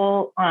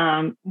people,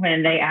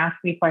 when they ask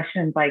me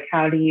questions like,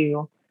 how do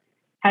you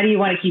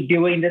want to keep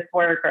doing this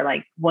work? Or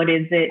like, what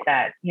is it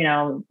that,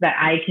 that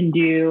I can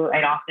do?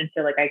 I often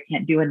feel like I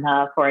can't do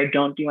enough, or I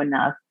don't do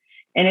enough.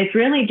 And it's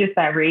really just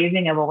that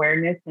raising of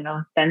awareness in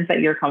a sense that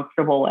you're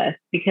comfortable with,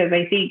 because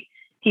I think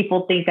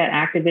people think that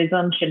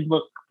activism should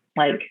look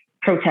like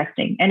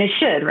protesting, and it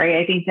should, right?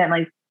 I think that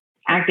like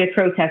active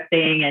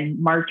protesting and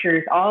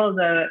marchers, all of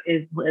the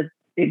is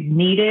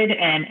needed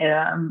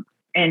and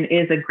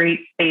is a great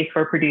space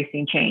for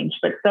producing change.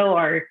 But so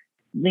are,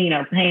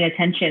 paying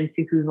attention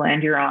to whose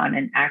land you're on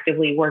and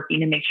actively working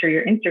to make sure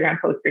your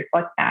Instagram posts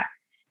reflect that.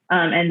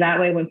 And that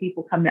way, when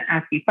people come to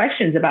ask you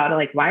questions about it,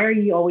 like, why are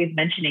you always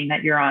mentioning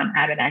that you're on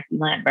Abenaki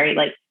land, right?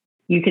 Like,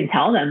 you can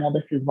tell them, well,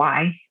 this is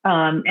why.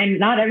 And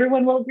not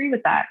everyone will agree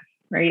with that,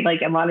 right?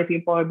 Like, a lot of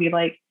people would be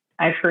like,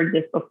 I've heard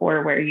this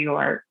before, where you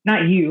are,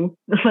 not you,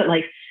 but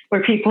like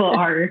where people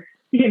are,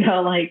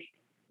 like,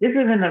 this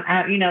isn't,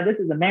 this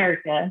is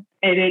America.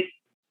 And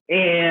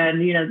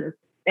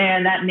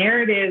that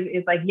narrative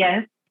is like,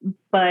 yes,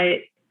 but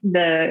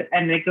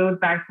and it goes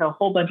back to a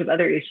whole bunch of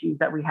other issues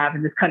that we have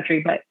in this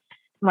country. But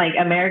like,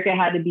 America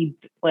had to be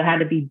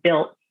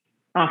built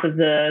off of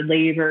the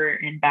labor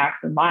and backs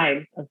and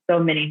lives of so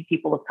many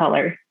people of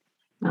color.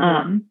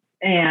 And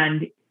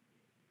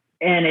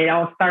it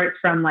all starts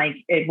from like,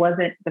 it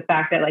wasn't the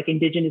fact that like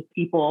Indigenous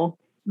people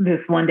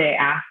this one day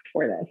asked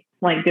for this,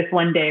 like this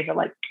one day, but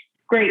like,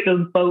 great,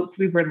 those boats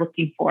we were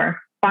looking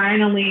for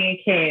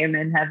finally came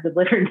and have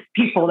delivered the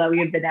people that we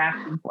have been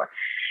asking for,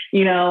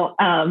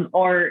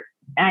 or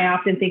I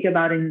often think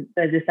about in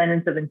the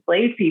descendants of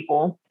enslaved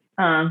people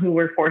who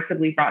were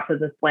forcibly brought to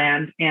this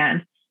land.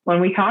 And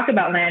when we talk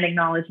about land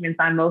acknowledgements,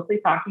 I'm mostly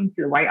talking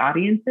to the white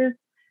audiences,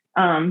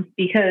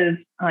 because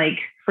like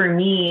for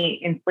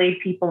me,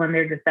 enslaved people and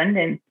their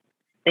descendants,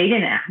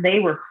 they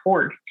were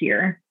forced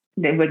here,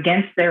 they were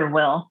against their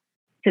will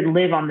to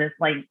live on this,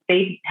 like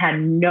they had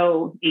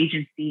no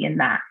agency in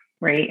that,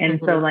 right?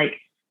 And so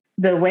like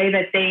the way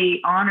that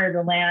they honor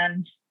the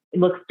land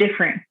looks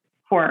different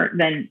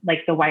than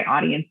like the white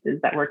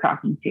audiences that we're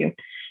talking to,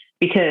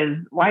 because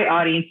white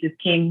audiences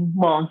came,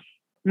 well,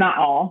 not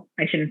all,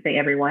 I shouldn't say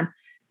everyone,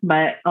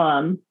 but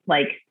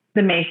like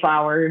the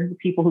Mayflower, the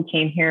people who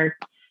came here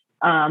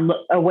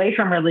away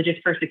from religious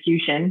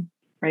persecution,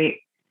 right,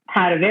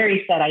 had a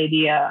very set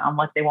idea on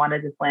what they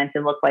wanted this land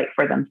to look like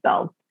for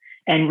themselves,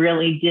 and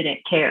really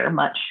didn't care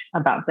much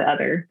about the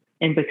other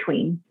in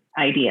between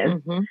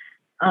ideas.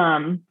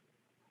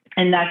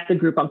 And that's the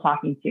group I'm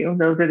talking to.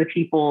 Those are the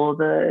people,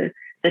 the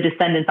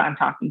descendants I'm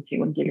talking to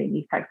when giving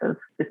these types of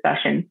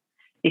discussions,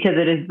 because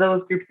it is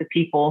those groups of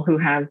people who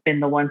have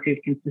been the ones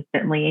who've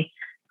consistently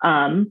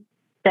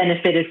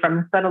benefited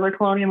from settler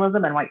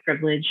colonialism and white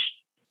privilege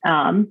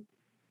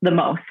the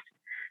most.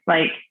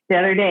 Like the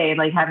other day,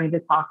 like having to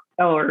talk,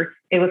 or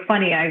it was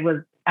funny,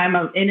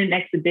 I'm in an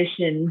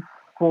exhibition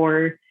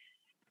for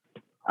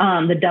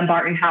the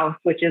Dumbarton House,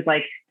 which is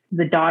like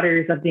the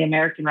Daughters of the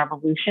American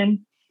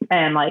Revolution,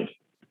 and like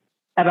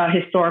about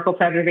historical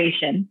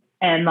preservation.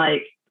 And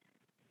like,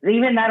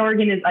 even that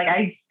organ is like,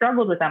 I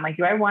struggled with that. Like,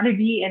 do I want to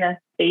be in a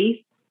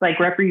space like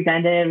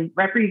represented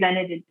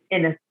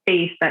in a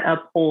space that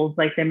upholds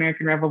like the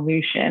American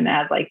Revolution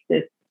as like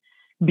this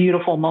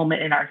beautiful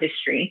moment in our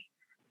history?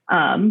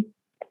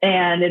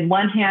 And in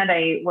one hand,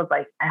 I was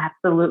like,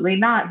 absolutely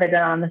not. But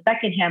then on the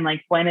second hand,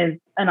 like, when is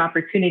an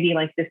opportunity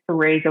like this to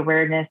raise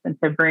awareness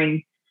and to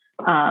bring,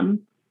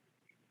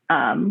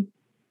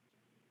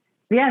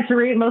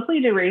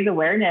 mostly to raise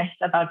awareness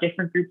about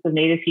different groups of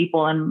Native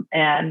people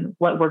and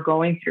what we're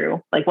going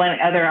through. Like, what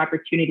other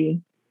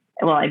opportunity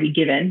will I be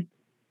given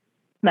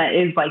that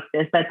is like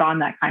this, that's on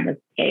that kind of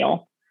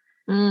scale?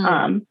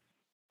 Because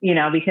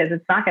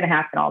it's not going to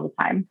happen all the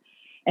time.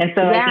 And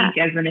so I think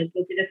as an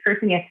Indigenous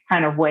person, you have to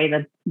kind of weigh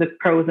the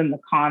pros and the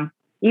cons.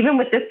 Even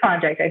with this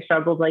project, I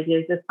struggled, like,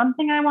 is this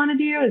something I want to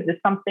do? Is this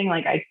something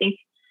like I think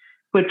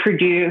would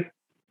produce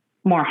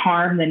more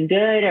harm than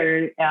good?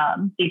 Or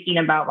thinking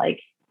about like,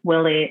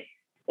 is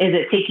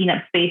it taking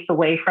up space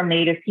away from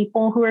Native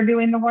people who are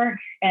doing the work?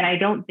 And I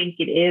don't think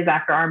it is,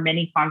 after our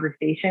many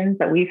conversations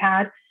that we've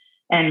had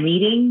and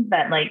meetings,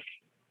 that like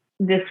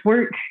this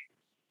work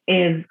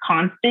is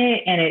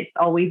constant and it's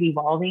always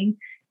evolving.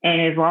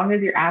 And as long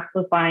as you're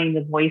amplifying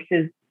the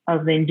voices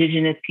of the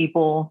Indigenous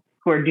people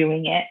who are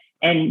doing it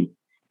and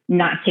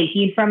not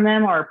taking from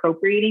them or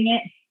appropriating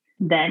it,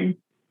 then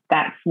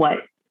that's what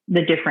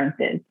the difference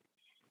is.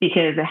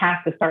 Because it has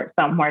to start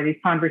somewhere. These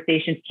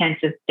conversations can't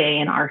just stay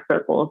in our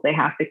circles. They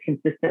have to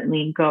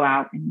consistently go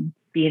out and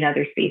be in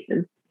other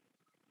spaces.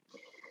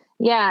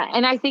 Yeah.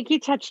 And I think you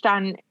touched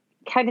on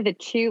kind of the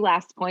two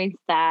last points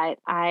that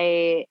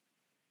I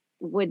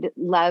would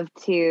love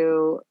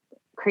to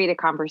create a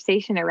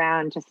conversation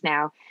around just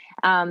now.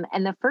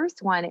 And the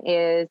first one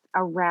is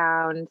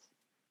around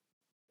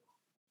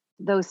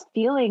those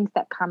feelings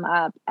that come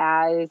up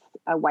as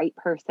a white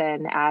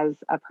person, as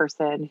a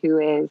person who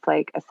is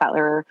like a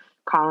settler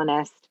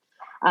colonist,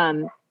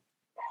 and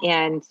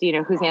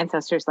whose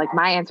ancestors, like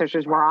my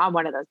ancestors, were on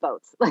one of those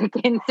boats, like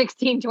in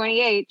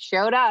 1628,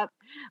 showed up,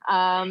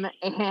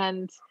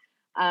 and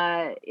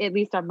at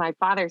least on my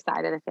father's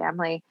side of the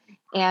family,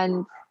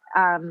 and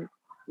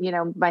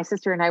my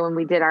sister and I, when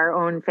we did our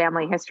own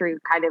family history,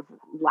 kind of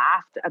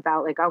laughed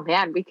about like, oh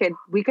man,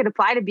 we could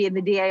apply to be in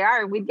the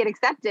DAR and we'd get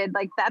accepted.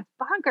 Like that's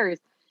bonkers,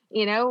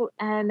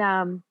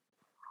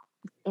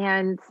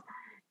 and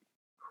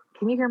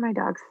can you hear my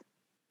dogs?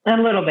 A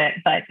little bit,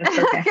 but it's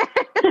okay.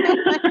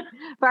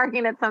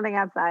 Barking at something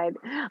outside.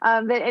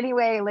 But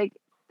anyway, like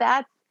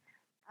that's,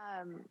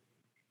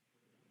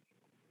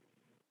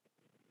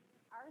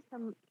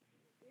 there's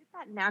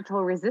that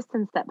natural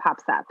resistance that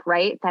pops up,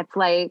 right? That's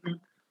like,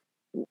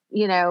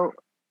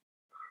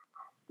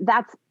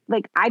 that's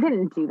like, I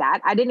didn't do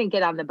that. I didn't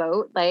get on the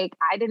boat. Like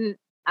I didn't,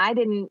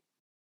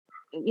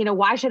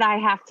 why should I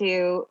have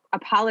to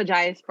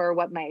apologize for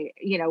what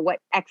what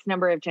X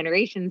number of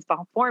generations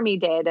before me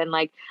did? And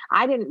like,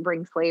 I didn't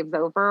bring slaves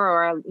over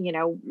or,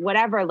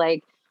 whatever,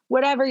 like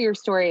whatever your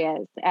story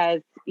is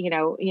as,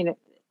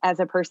 as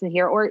a person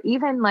here, or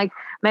even like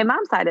my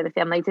mom's side of the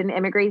family didn't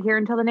immigrate here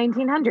until the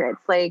 1900s.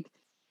 Like,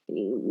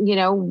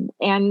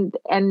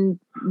 and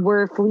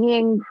were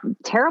fleeing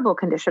terrible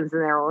conditions in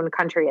their own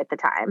country at the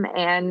time.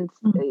 And,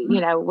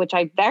 which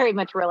I very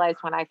much realized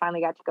when I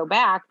finally got to go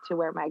back to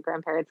where my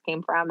grandparents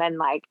came from and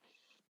like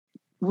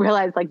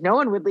realized like no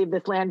one would leave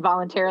this land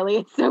voluntarily.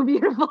 It's so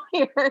beautiful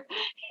here.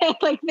 And,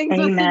 like things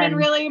must have been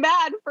really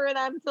bad for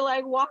them to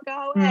like walk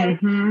away.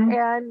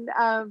 And,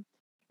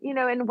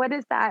 and what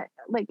is that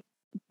like?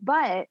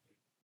 But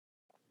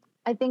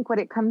I think what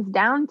it comes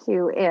down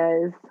to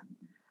is,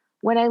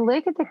 when I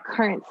look at the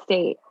current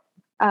state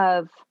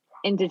of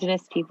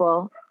Indigenous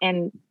people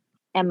and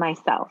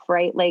myself,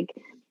 right? Like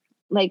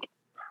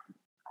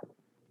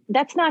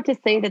that's not to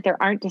say that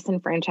there aren't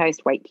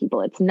disenfranchised white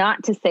people. It's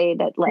not to say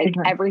that like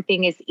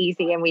everything is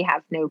easy and we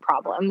have no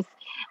problems,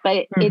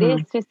 but it is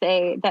to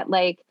say that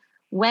like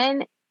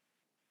when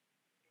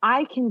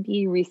I can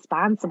be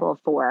responsible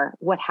for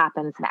what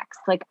happens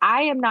next, like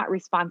I am not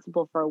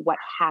responsible for what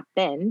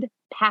happened,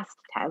 past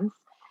tense,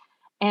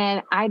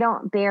 and I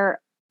don't bear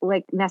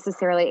like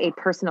necessarily a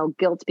personal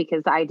guilt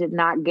because I did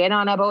not get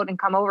on a boat and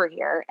come over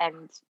here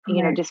and,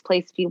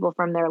 displace people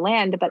from their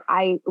land. But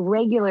I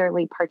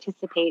regularly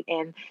participate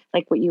in,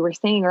 like what you were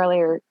saying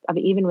earlier,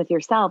 even with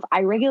yourself,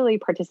 I regularly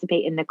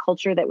participate in the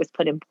culture that was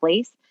put in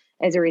place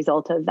as a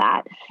result of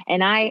that.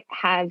 And I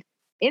have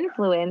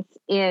influence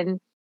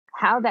in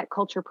how that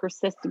culture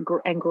persists and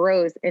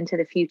grows into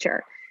the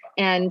future.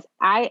 And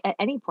I, at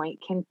any point,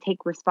 can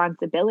take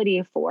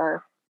responsibility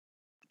for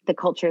the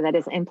culture that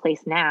is in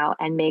place now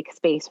and make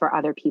space for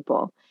other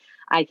people.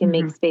 I can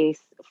make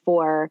space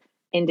for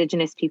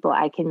Indigenous people.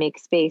 I can make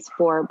space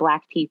for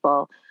Black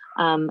people.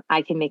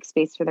 I can make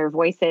space for their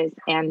voices.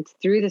 And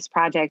through this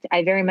project,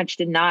 I very much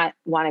did not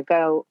want to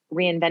go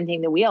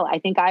reinventing the wheel. I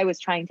think I was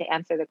trying to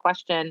answer the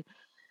question,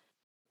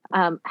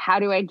 how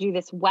do I do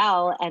this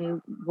well?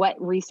 And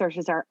what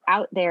resources are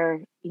out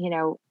there,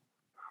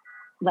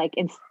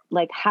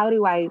 how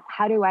do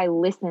I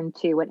listen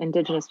to what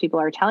Indigenous people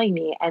are telling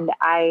me? And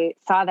I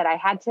saw that I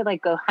had to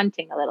like go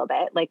hunting a little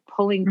bit, like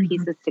pulling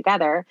pieces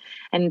together.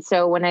 And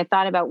so when I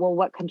thought about, well,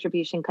 what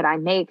contribution could I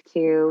make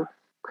to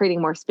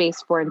creating more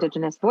space for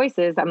Indigenous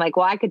voices? I'm like,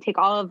 well, I could take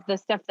all of the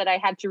stuff that I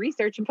had to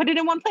research and put it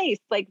in one place.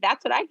 Like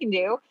that's what I can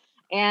do.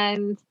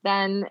 And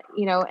then,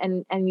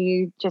 and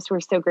you just were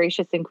so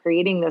gracious in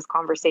creating those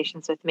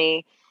conversations with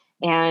me.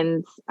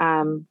 And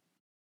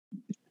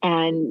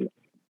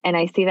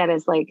I see that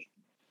as like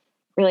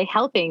really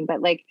helping,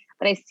 but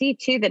I see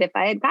too that if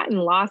I had gotten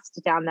lost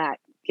down that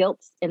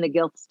guilt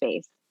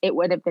space, I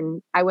wouldn't have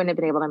been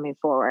able to move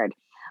forward.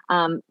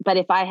 But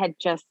if I had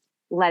just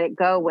let it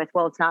go with,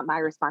 well, it's not my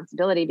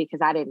responsibility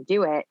because I didn't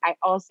do it, I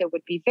also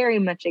would be very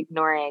much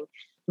ignoring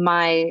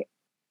my,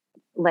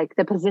 like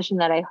the position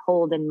that I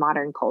hold in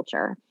modern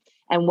culture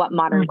and what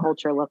modern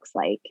culture looks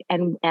like.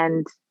 And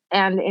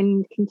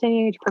in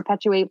continuing to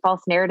perpetuate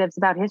false narratives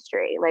about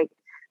history, like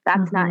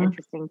that's not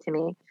interesting to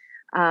me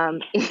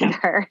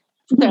either.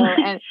 So,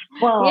 and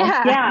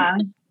yeah.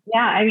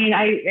 I mean,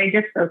 I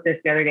just wrote this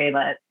the other day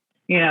that,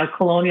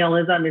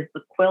 colonialism is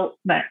the quilt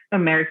that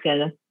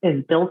America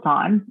is built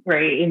on,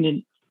 right?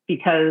 And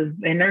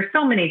and there's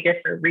so many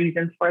different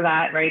reasons for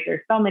that, right?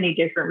 There's so many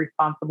different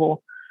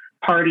responsible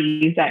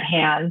parties at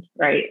hand,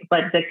 right?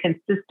 But the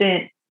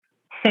consistent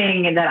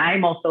thing that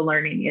I'm also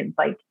learning is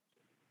like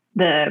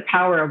the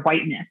power of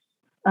whiteness,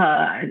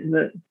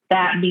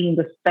 that being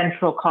the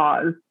central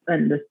cause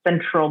and the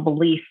central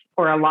belief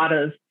for a lot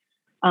of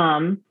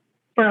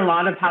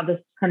how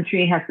this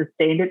country has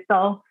sustained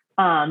itself.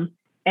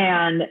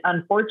 And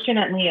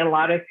unfortunately, a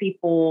lot of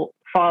people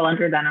fall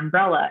under that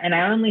umbrella. And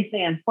I only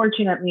say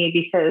unfortunately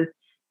because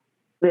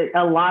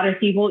a lot of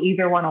people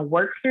either want to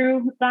work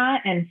through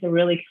that and to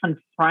really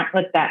confront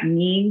what that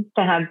means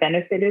to have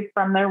benefited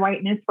from their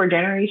whiteness for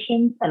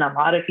generations. And a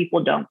lot of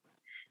people don't,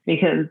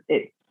 because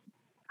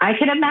I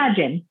can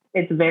imagine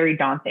it's very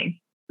daunting.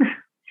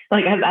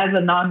 Like as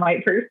a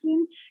non-white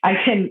person, I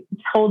can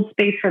hold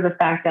space for the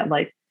fact that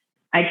like,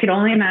 I could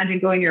only imagine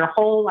going your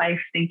whole life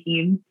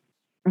thinking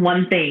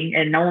one thing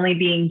and only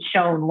being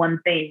shown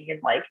one thing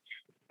and like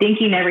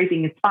thinking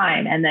everything is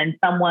fine. And then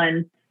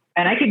and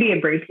I could be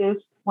abrasive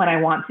when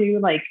I want to,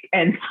 like,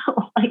 and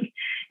so like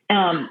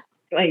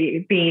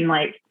being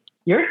like,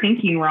 you're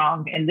thinking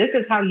wrong. And this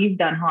is how you've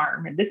done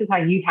harm. And this is how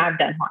you have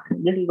done harm.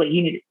 And this is what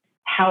you need.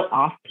 How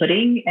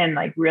off-putting and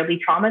like really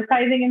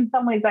traumatizing in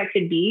some ways that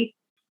could be.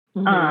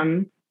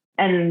 Mm-hmm.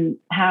 And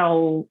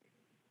how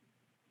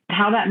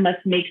that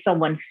must make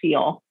someone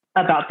feel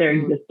about their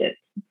existence.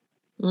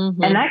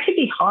 Mm-hmm. And that could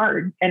be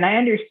hard. And I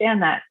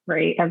understand that,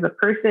 right? As a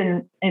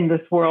person in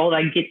this world,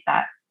 I get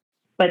that.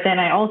 But then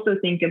I also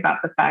think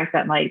about the fact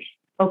that like,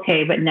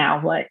 okay, but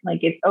now what?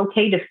 Like, it's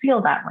okay to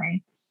feel that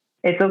way.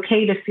 It's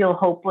okay to feel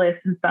hopeless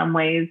in some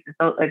ways.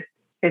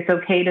 It's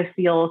okay to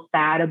feel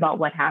sad about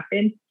what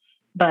happened,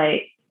 but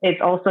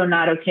it's also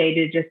not okay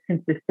to just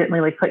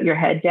consistently like put your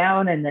head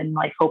down and then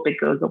like hope it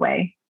goes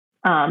away.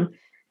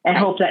 And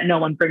hope that no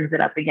one brings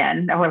it up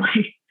again, or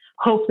like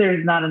hope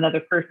there's not another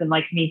person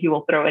like me who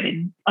will throw it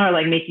in or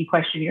like make you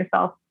question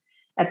yourself.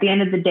 At the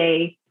end of the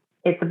day,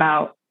 it's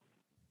about,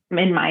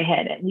 in my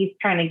head, at least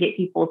trying to get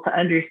people to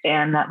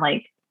understand that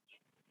like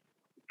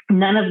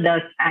none of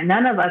us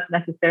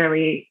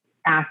necessarily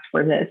asked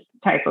for this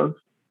type of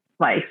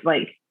life.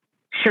 Like,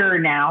 sure,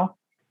 now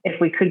if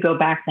we could go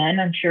back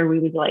then, I'm sure we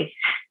would like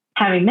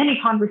having many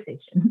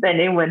conversations, and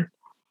it would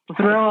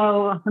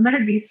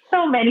there'd be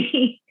so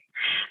many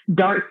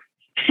darts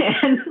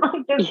and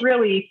like just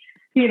really,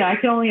 I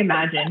can only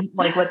imagine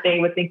like what they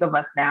would think of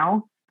us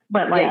now.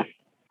 But like,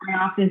 I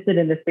often sit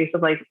in the space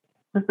of like,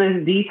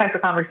 these types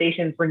of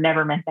conversations were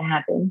never meant to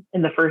happen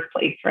in the first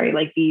place, right?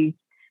 Like these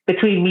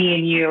between me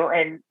and you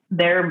and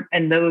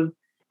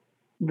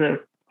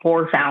the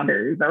four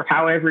founders, or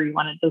however you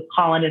wanted, those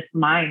colonist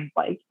minds,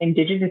 like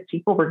Indigenous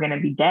people were going to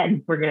be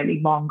dead. We're going to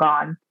be long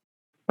gone.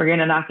 We're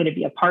not going to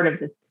be a part of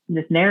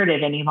this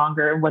narrative any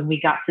longer when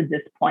we got to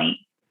this point.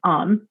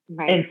 Right.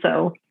 And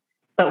so,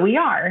 but we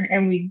are,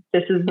 and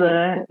this is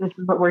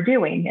what we're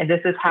doing. And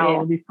this is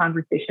how these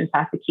conversations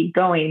have to keep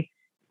going.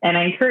 And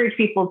I encourage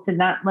people to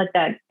not let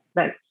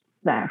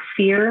that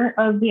fear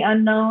of the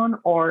unknown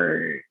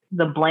or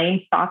the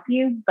blame stop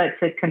you, but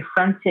to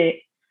confront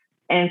it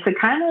and to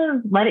kind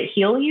of let it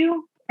heal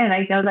you. And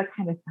I know that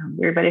kind of sounds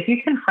weird, but if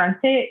you confront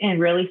it and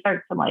really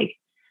start to like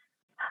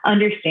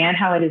understand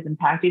how it has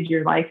impacted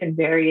your life in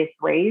various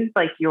ways,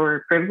 like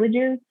your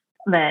privileges,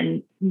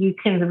 then you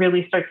can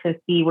really start to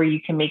see where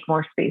you can make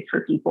more space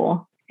for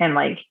people. And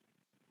like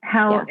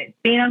how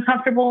being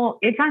uncomfortable,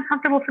 it's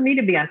uncomfortable for me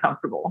to be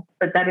uncomfortable,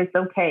 but that is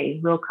okay.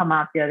 We'll come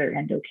out the other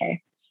end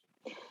okay.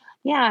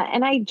 Yeah.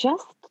 And I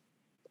just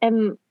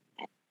am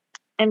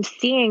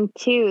seeing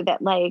too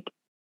that like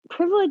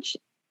privilege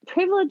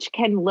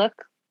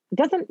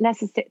doesn't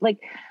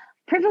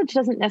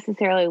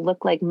necessarily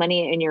look like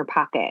money in your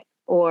pocket,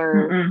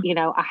 or,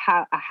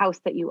 a house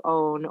that you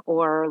own,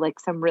 or like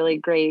some really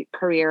great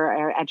career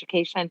or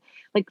education.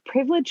 Like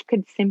privilege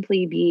could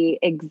simply be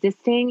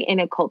existing in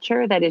a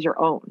culture that is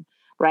your own,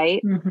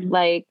 right? Mm-hmm.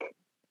 Like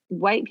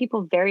white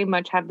people very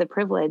much have the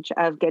privilege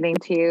of getting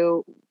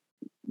to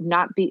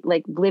not be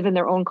like live in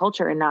their own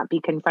culture and not be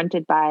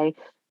confronted by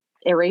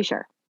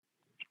erasure.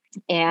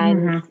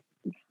 And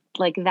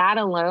like that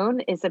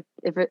alone is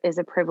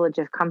a privilege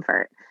of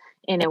comfort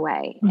in a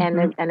way,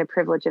 and a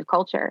privilege of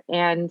culture,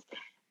 and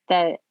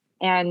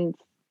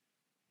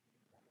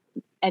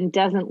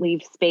doesn't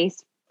leave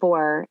space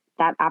for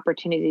that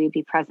opportunity to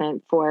be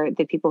present for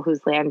the people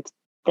whose land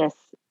this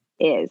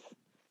is,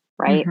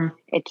 right?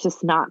 It's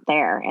just not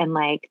there. And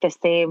like the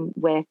same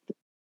with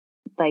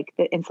like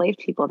the enslaved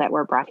people that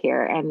were brought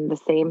here, and the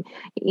same,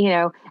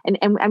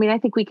 and I mean, I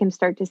think we can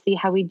start to see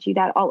how we do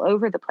that all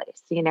over the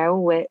place,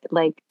 with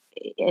like,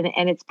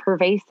 and it's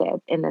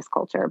pervasive in this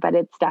culture, but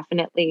it's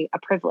definitely a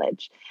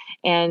privilege.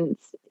 And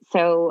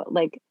so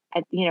like,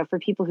 for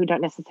people who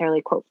don't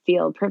necessarily quote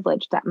feel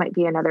privileged, that might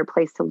be another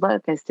place to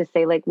look, is to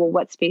say like, well,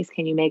 what space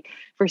can you make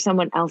for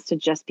someone else to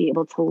just be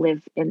able to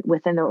live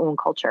within their own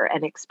culture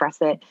and express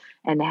it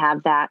and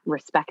have that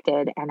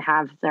respected and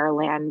have their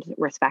land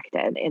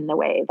respected in the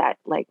way that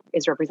like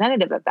is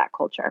representative of that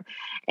culture.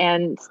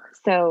 And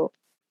so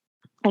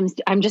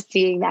I'm just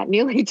seeing that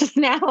newly just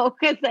now,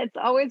 because that's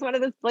always one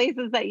of those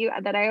places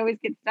that I always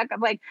get stuck. I'm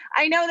like,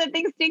 I know that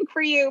things stink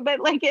for you, but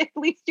like at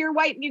least you're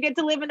white and you get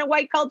to live in a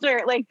white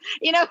culture. Like,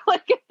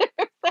 like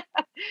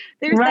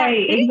there's that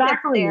Right, thing that's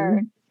exactly.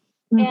 there.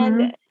 Mm-hmm.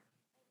 And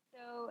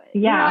so,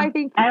 Yeah. I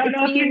think I don't it's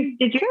know if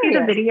did you see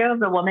the video of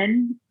the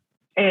woman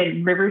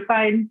in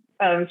Riverside?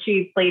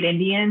 She played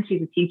Indian.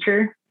 She's a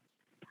teacher.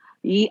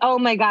 Oh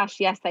my gosh,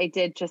 yes, I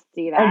did just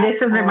see that. And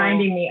this is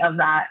reminding me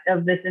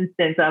of this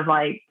instance of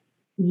like,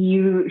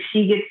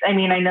 she gets, I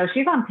mean, I know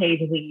she's on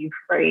paid leave,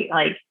 right?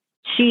 Like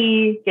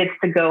she gets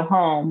to go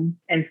home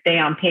and stay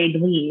on paid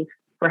leave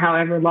for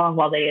however long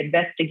while they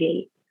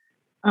investigate.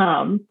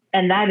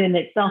 And that in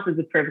itself is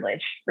a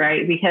privilege,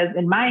 right? Because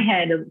in my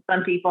head,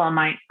 some people on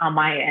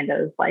my end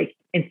of like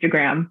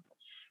Instagram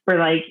were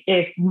like,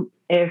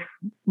 if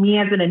me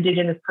as an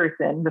Indigenous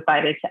person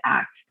decided to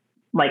act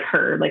like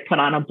her, like put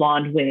on a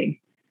blonde wig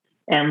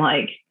and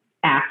like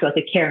act like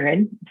a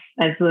Karen,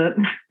 as the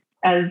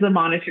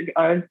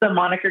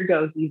moniker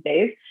goes these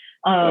days,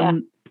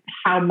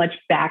 how much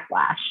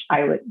backlash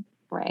I would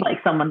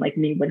like someone like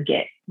me would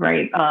get,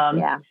 right?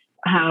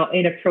 How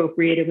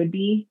inappropriate it would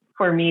be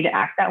for me to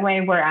act that way.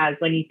 Whereas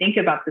when you think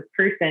about this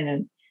person,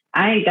 and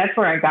that's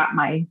where I got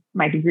my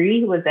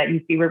degree, was at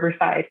UC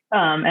Riverside,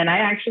 and I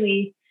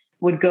actually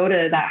would go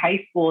to that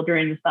high school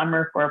during the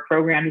summer for a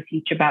program to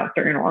teach about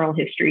certain oral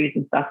histories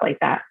and stuff like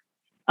that.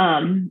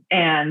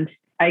 And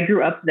I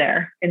grew up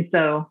there. And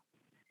so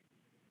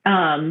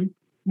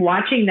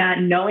watching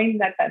that, knowing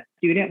that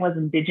student was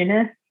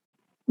Indigenous,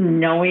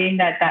 knowing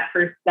that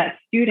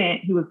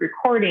student who was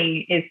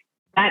recording,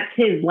 that's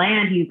his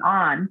land he's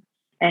on,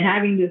 and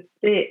having to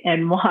sit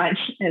and watch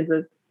as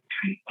a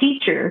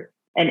teacher,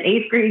 an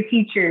 8th grade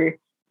teacher,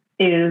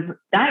 is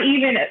not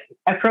even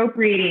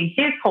appropriating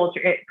his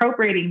culture,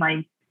 appropriating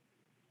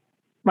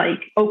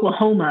like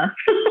Oklahoma,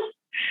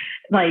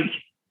 like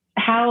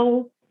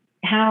how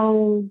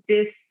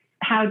dismissive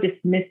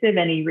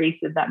and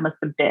erasive that must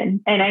have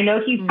been. And I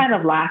know he's kind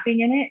of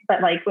laughing in it,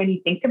 but like when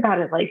you think about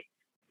it, like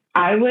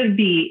I would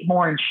be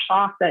more in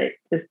shock that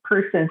this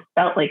person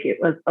felt like it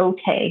was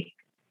okay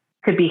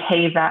to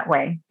behave that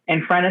way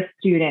in front of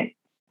students,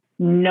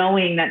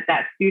 knowing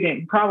that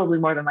student, probably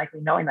more than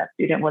likely knowing that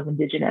student was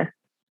Indigenous.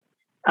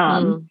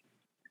 And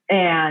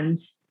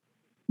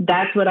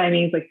that's what I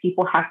mean. Is like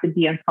people have to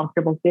be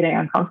uncomfortable getting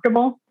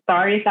uncomfortable.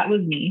 Sorry if that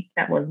was me.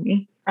 That was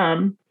me.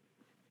 So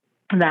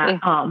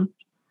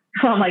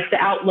I'm like, the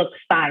Outlook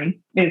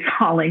sign is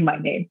calling my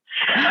name.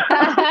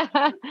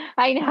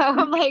 I know.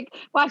 I'm like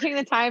watching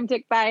the time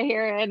tick by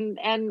here,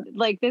 and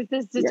like this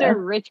is just a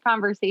rich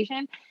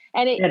conversation,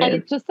 and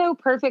it just so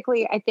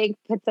perfectly, I think,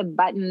 puts a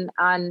button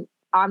on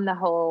the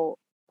whole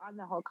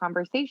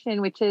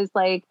conversation, which is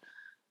like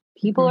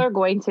people are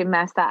going to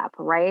mess up,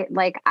 right?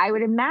 Like I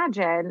would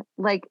imagine,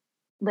 like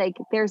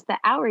there's the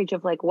outrage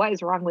of like, what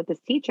is wrong with this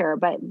teacher?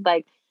 But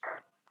like,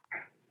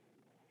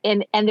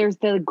 and there's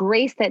the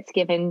grace that's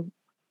given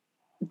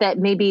that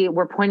maybe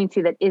we're pointing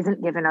to that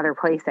isn't given other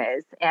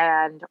places.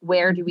 And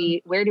where do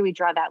we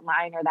draw that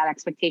line or that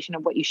expectation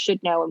of what you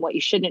should know and what you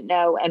shouldn't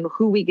know, and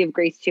who we give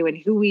grace to and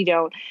who we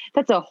don't?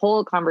 That's a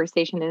whole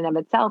conversation in and of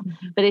itself.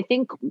 But I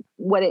think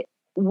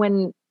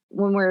when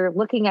we're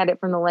looking at it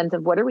from the lens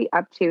of what are we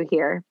up to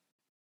here,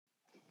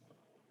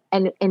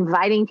 and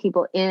inviting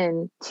people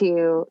in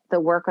to the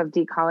work of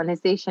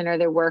decolonization or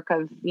the work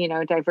of,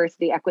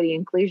 diversity, equity,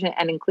 inclusion,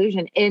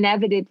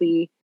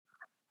 inevitably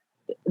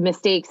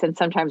mistakes, and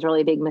sometimes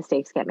really big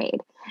mistakes, get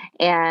made.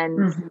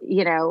 And,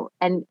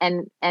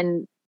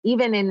 and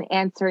even in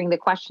answering the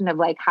question of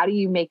like, how do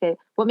you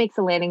what makes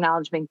a land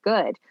acknowledgement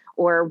good,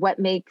 or what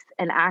makes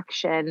an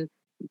action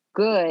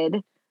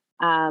good,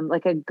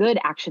 like a good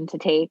action to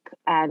take,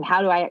 and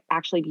how do I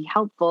actually be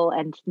helpful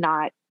and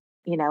not,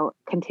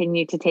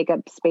 continue to take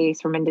up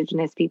space from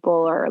Indigenous people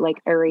or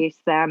like erase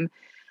them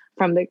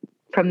from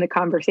the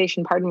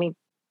conversation, pardon me.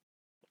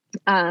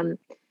 And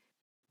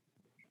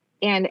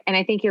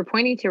I think you're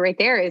pointing to right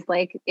there is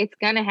like, it's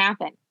going to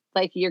happen.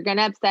 Like you're going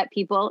to upset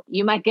people.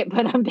 You might get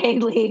put on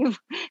paid leave.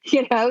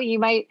 You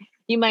might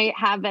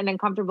have an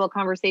uncomfortable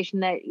conversation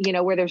that,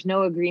 where there's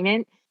no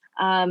agreement.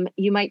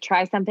 You might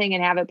try something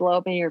and have it blow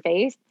up in your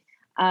face.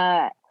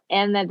 And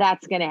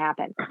that's going to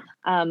happen.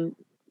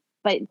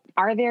 But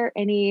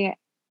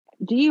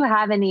do you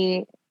have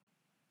any,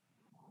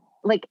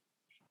 like,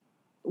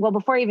 well,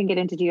 before I even get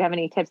into, do you have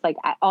any tips? Like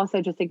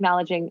also just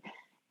acknowledging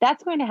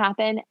that's going to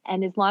happen.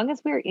 And as long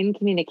as we're in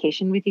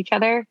communication with each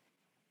other,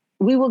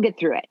 we will get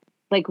through it.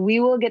 Like we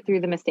will get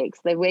through the mistakes,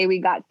 the way we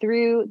got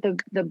through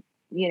the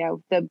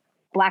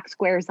black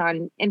squares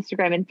on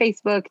Instagram and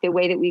Facebook, the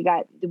way that we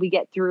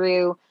get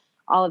through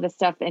all of this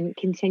stuff and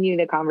continue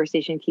the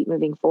conversation, keep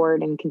moving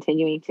forward and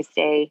continuing to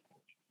stay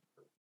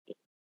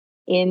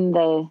in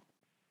the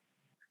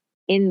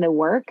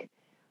work.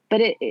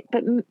 But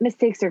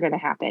mistakes are going to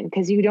happen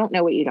because you don't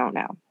know what you don't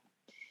know.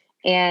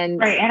 And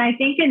right. And I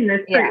think in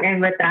this,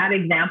 and with that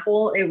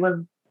example,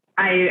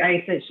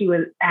 I said she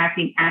was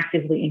acting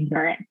actively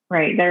ignorant,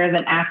 right? There is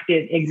an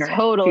active ignorance.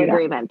 Total to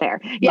agreement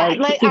there. Yeah. All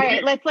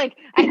right. Let's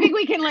I think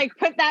we can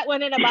put that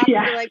one in a box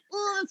and be like,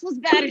 oh, this was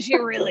bad. And she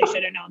really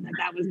should have known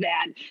that was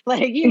bad.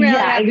 You really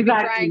have to be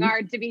trying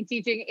hard to be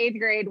teaching 8th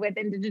grade with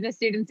Indigenous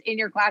students in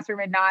your classroom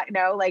and not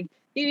know,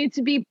 you need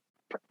to be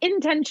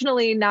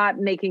intentionally not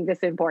making this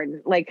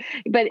important. I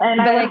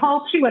would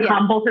hope she would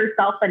humble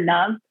herself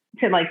enough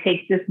to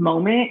take this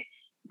moment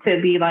to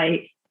be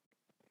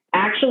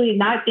actually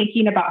not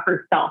thinking about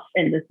herself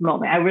in this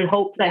moment. I would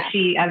hope that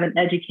she, as an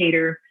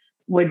educator,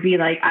 would be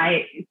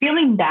I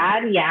feeling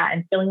bad,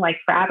 and feeling like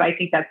crap. I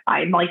think that's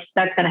fine.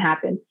 That's going to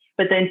happen.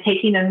 But then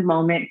taking a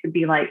moment to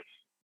be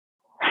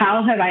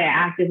how have I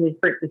actively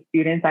hurt the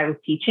students I was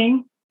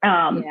teaching?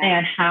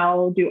 And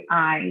how do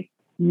I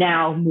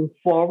now move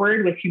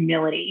forward with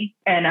humility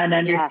and an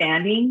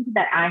understanding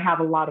that I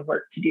have a lot of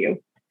work to do,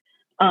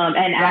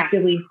 and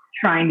actively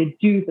trying to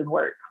do the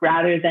work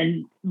rather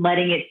than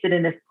letting it sit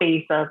in a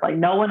space of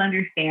no one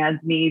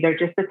understands me. They're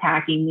just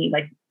attacking me,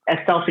 a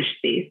selfish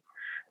space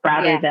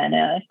rather than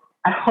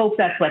I hope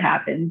that's what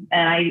happens.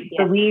 And I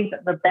believe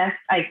that the best,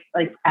 I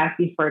ask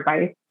you for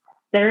advice.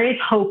 There is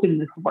hope in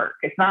this work.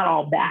 It's not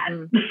all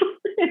bad.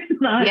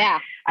 It's not. Yeah.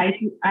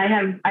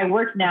 I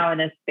work now in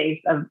a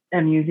space of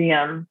a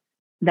museum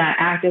that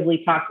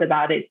actively talks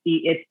about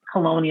its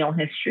colonial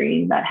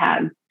history that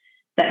has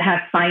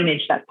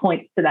signage that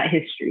points to that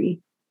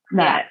history,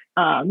 that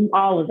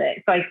all of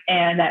it.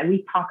 And that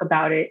we talk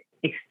about it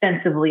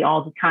extensively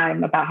all the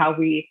time about how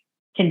we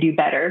can do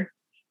better.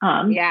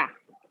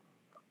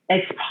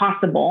 It's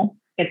possible.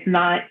 It's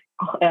not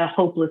a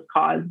hopeless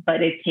cause,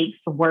 but it takes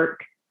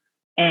work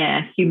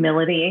and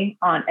humility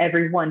on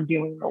everyone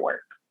doing the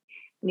work.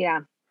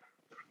 Yeah.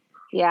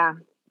 Yeah,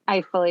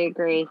 I fully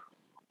agree.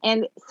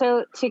 And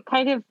so to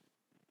kind of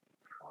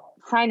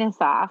sign us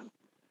off,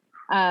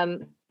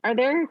 are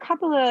there a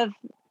couple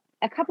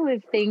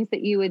of things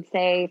that you would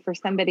say for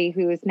somebody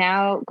who is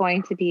now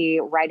going to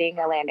be writing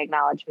a land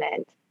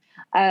acknowledgement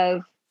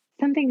of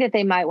something that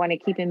they might want to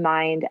keep in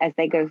mind as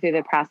they go through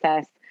the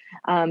process?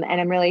 And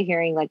I'm really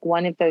hearing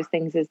one of those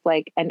things is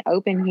an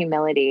open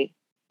humility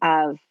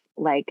of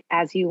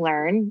as you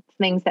learn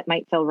things that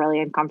might feel really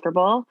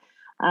uncomfortable,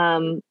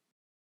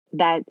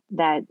 that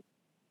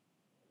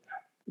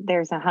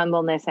there's a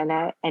humbleness and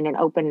an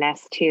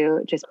openness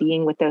to just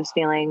being with those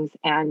feelings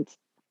and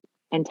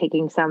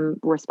taking some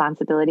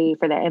responsibility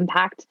for the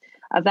impact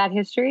of that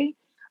history,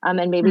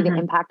 and maybe the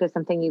impact of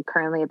something you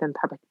currently have been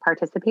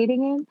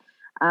participating in,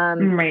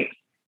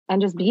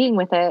 and just being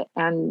with it,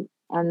 and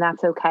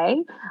that's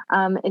okay.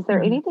 Is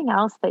there anything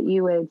else that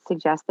you would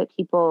suggest that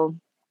people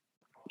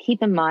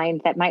keep in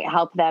mind that might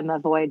help them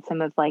avoid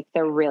some of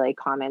the really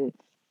common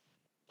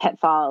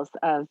pitfalls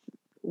of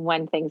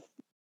when things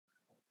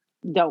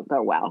don't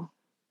go well?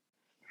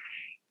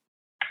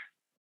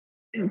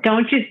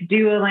 Don't just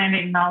do a land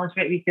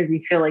acknowledgement because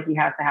you feel like you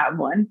have to have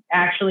one.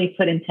 Actually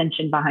put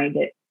intention behind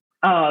it.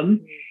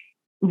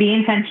 Be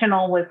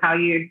intentional with how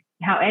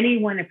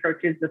anyone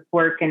approaches this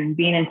work, and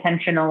being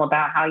intentional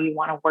about how you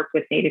want to work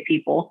with Native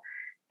people.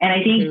 And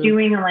I think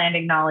doing a land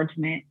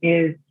acknowledgement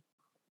is,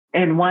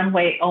 in one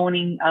way,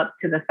 owning up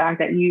to the fact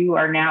that you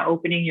are now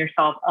opening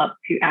yourself up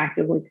to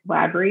actively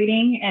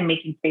collaborating and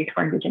making space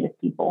for Indigenous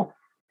people.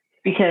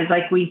 Because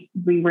we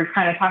were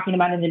kind of talking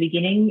about in the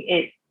beginning,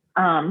 it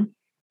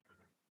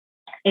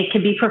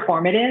could be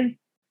performative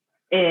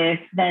if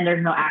then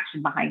there's no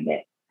action behind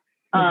it.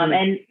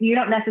 And you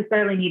don't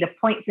necessarily need to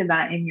point to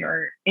that in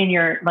your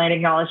land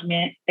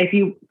acknowledgement.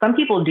 Some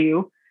people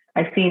do.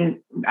 I've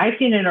seen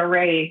an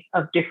array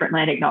of different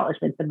land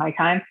acknowledgements in my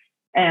time,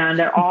 and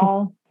they're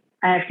all,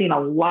 I've seen a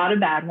lot of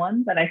bad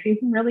ones, and I've seen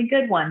some really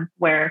good ones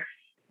where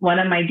one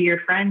of my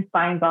dear friends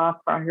signs off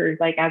for hers,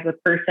 as a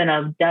person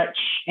of Dutch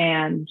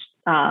and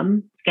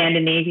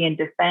Scandinavian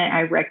descent.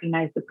 I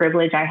recognize the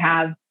privilege I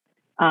have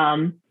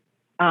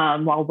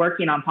while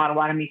working on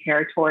Potawatomi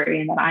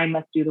territory, and that I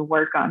must do the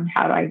work on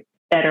how do I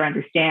better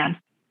understand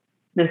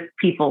this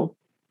people's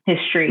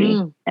history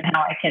and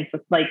how I can,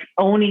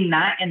 owning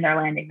that in their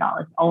land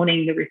acknowledgement,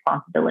 owning the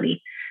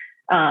responsibility.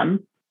 And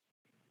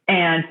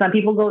some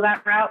people go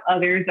that route.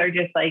 Others are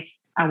just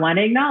I want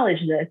to acknowledge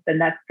this, and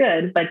that's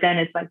good. But then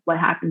it's what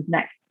happens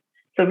next?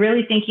 So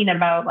really thinking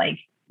about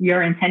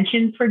your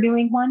intentions for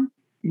doing one,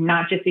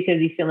 not just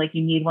because you feel like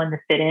you need one to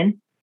fit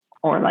in,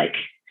 or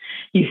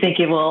you think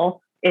it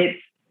will.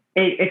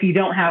 If you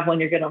don't have one,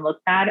 you're going to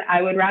look bad.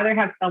 I would rather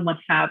have someone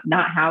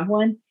not have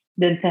one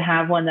than to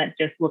have one that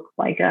just looks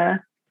like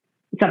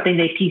something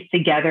they piece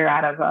together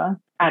out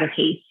of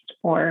haste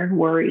or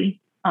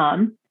worry,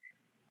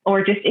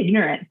 or just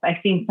ignorance. I've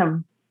seen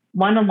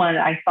one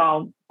I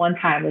saw one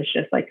time was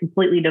just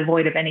completely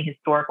devoid of any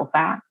historical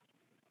facts.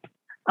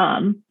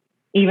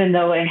 Even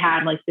though it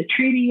had the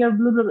treaty of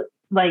blah, blah,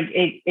 blah,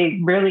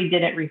 it really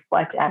didn't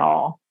reflect at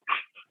all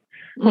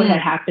what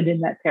had happened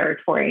in that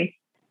territory.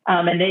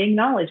 And they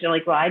acknowledged, they're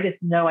well, I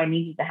just know I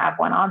needed to have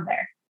one on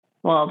there.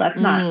 Well,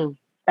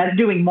 that's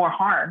doing more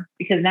harm,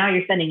 because now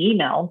you're sending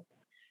emails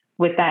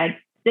with that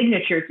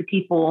signature to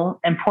people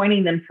and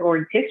pointing them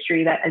towards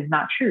history that is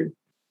not true.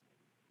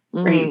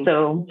 Right.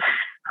 So,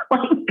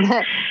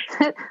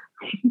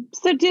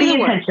 so do be the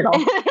intentional.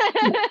 work.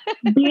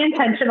 Be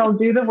intentional,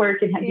 do the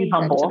work, and be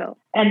humble.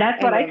 And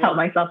that's what I tell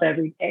myself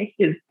every day,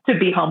 is to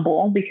be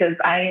humble, because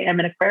I am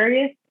an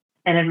Aquarius,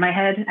 and in my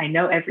head, I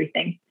know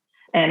everything,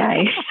 and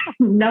I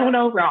know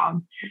no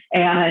wrong.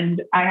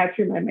 And I have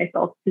to remind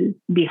myself to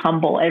be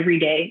humble every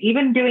day.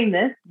 Even doing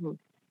this,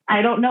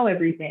 I don't know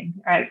everything.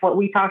 Right? What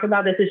we talk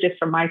about, this is just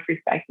from my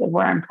perspective,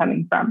 where I'm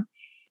coming from.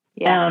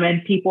 Yeah.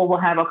 And people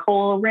will have a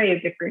whole array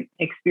of different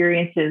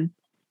experiences.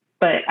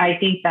 But I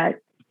think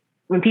that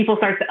when people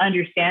start to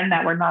understand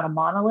that we're not a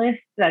monolith,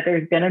 that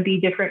there's going to be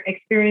different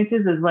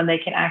experiences, is when they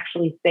can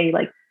actually say,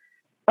 like,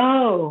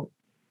 oh,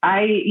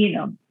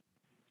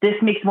 this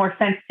makes more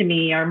sense to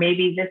me, or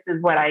maybe this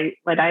is what I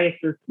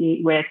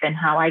associate with and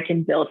how I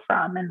can build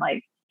from, and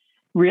like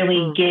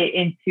really get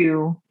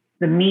into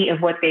the meat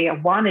of what they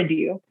want to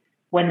do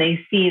when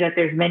they see that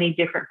there's many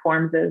different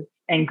forms of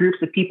and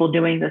groups of people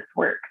doing this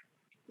work.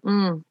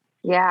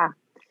 Yeah.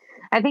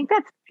 I think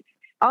that's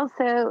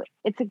also,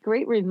 it's a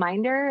great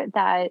reminder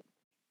that,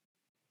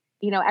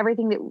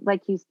 everything that,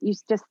 like you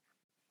just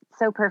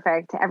so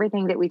perfect.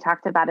 Everything that we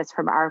talked about is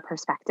from our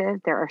perspective.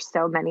 There are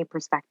so many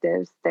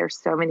perspectives. There's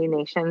so many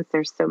nations.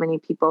 There's so many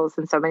peoples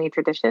and so many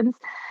traditions.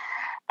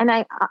 And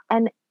I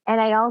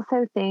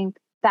also think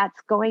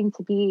that's going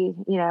to be,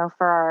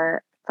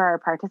 for our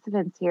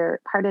participants here,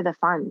 part of the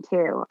fun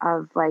too,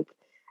 of like,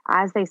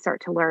 as they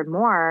start to learn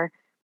more,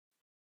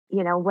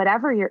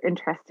 whatever your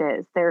interest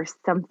is, there's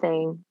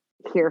something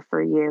here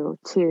for you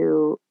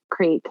to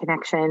create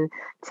connection,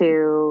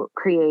 to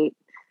create,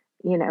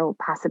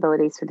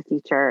 possibilities for the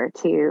future,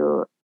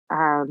 to,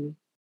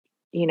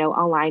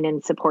 align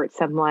and support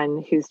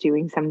someone who's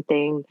doing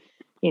something,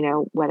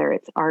 whether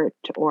it's art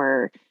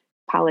or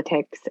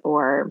politics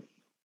or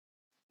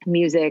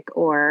music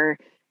or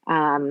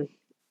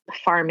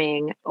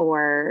farming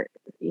or,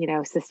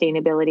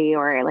 sustainability,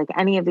 or like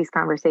any of these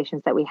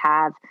conversations that we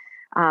have.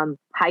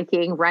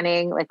 Hiking,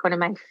 running, like one of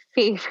my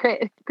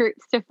favorite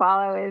groups to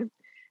follow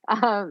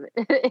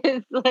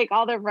is like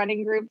all the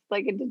running groups,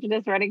 like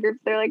Indigenous running groups.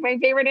 They're like my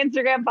favorite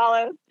Instagram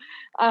follows.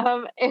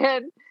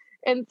 And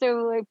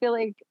so I feel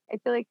like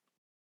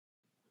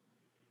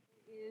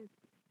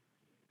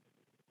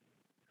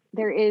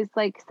there is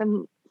like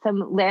some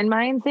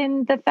landmines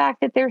in the fact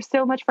that there's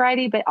so much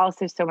variety, but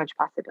also so much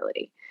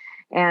possibility.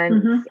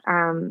 And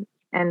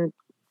and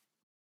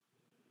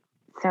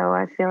so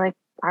I feel like,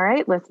 all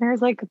right,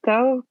 listeners, like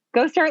go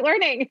start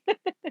learning.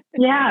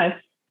 Yes,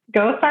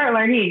 go start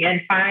learning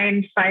and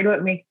find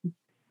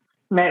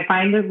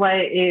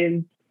what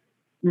is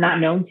not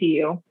known to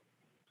you.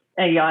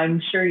 And I'm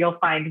sure you'll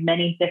find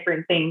many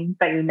different things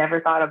that you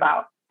never thought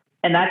about.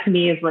 And that to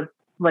me is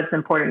what's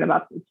important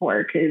about this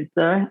work, is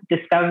the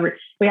discovery.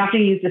 We have to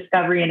use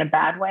discovery in a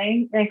bad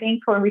way, I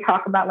think, when we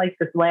talk about like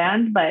this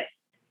land. But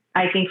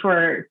I think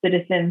for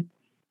citizens,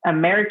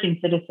 American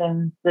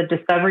citizens, the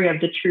discovery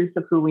of the truth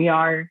of who we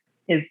are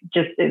is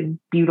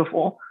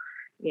beautiful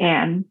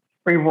and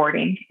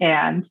rewarding.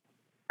 And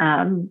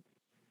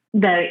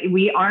that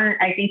we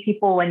aren't, I think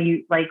people, when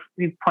you, like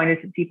we've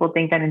pointed to, people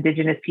think that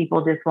Indigenous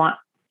people just want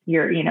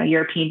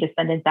European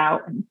descendants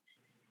out, and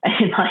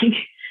like,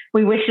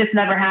 we wish this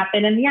never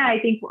happened. And yeah, I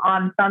think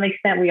on some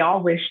extent we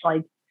all wish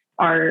like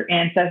our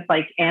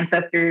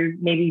ancestors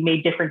maybe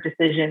made different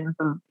decisions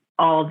and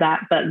all of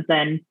that, but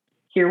then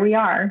here we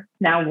are,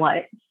 now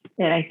what?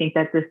 And I think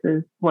that this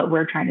is what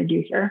we're trying to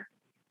do here.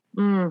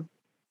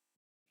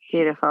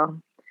 Beautiful.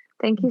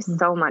 Thank you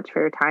so much for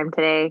your time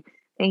today.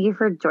 Thank you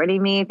for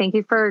joining me. Thank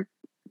you for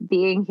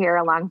being here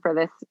along for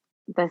this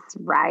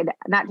ride,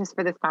 not just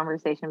for this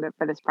conversation, but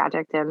for this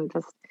project. And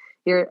just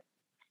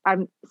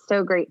I'm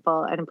so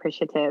grateful and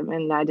appreciative.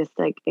 And I just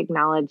like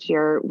acknowledge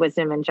your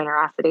wisdom and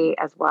generosity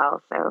as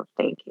well. So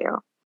thank you.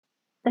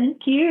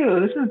 Thank you.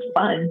 This was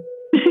fun.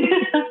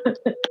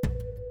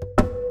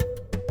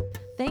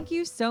 Thank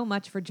you so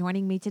much for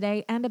joining me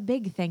today, and a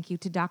big thank you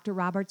to Dr.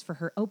 Roberts for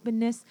her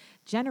openness,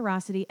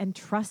 generosity, and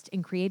trust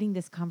in creating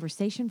this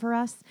conversation for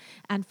us,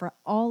 and for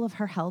all of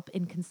her help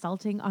in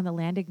consulting on the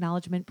Land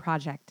Acknowledgement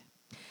project.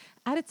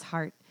 At its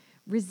heart,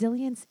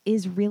 resilience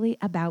is really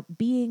about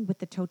being with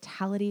the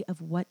totality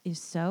of what is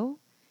so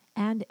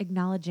and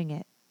acknowledging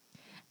it.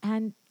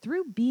 And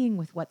through being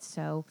with what's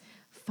so,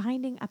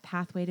 finding a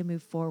pathway to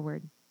move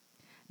forward.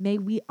 May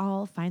we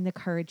all find the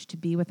courage to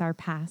be with our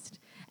past,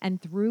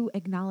 and through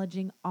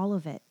acknowledging all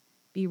of it,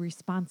 be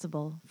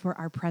responsible for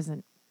our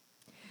present.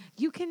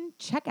 You can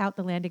check out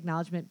the Land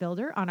Acknowledgement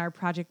Builder on our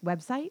project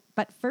website,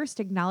 but first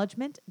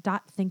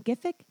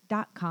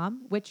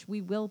acknowledgement.thinkific.com, which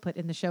we will put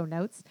in the show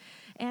notes.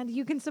 And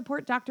you can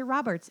support Dr.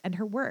 Roberts and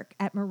her work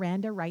at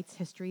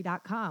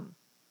MirandaWritesHistory.com.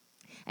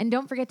 And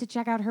don't forget to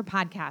check out her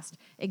podcast,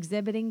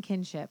 Exhibiting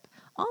Kinship,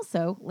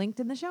 also linked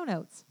in the show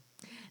notes.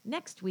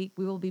 Next week,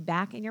 we will be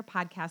back in your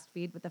podcast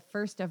feed with the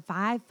first of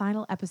 5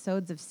 final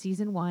episodes of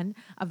Season 1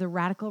 of the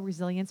Radical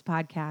Resilience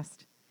Podcast.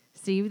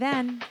 See you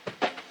then.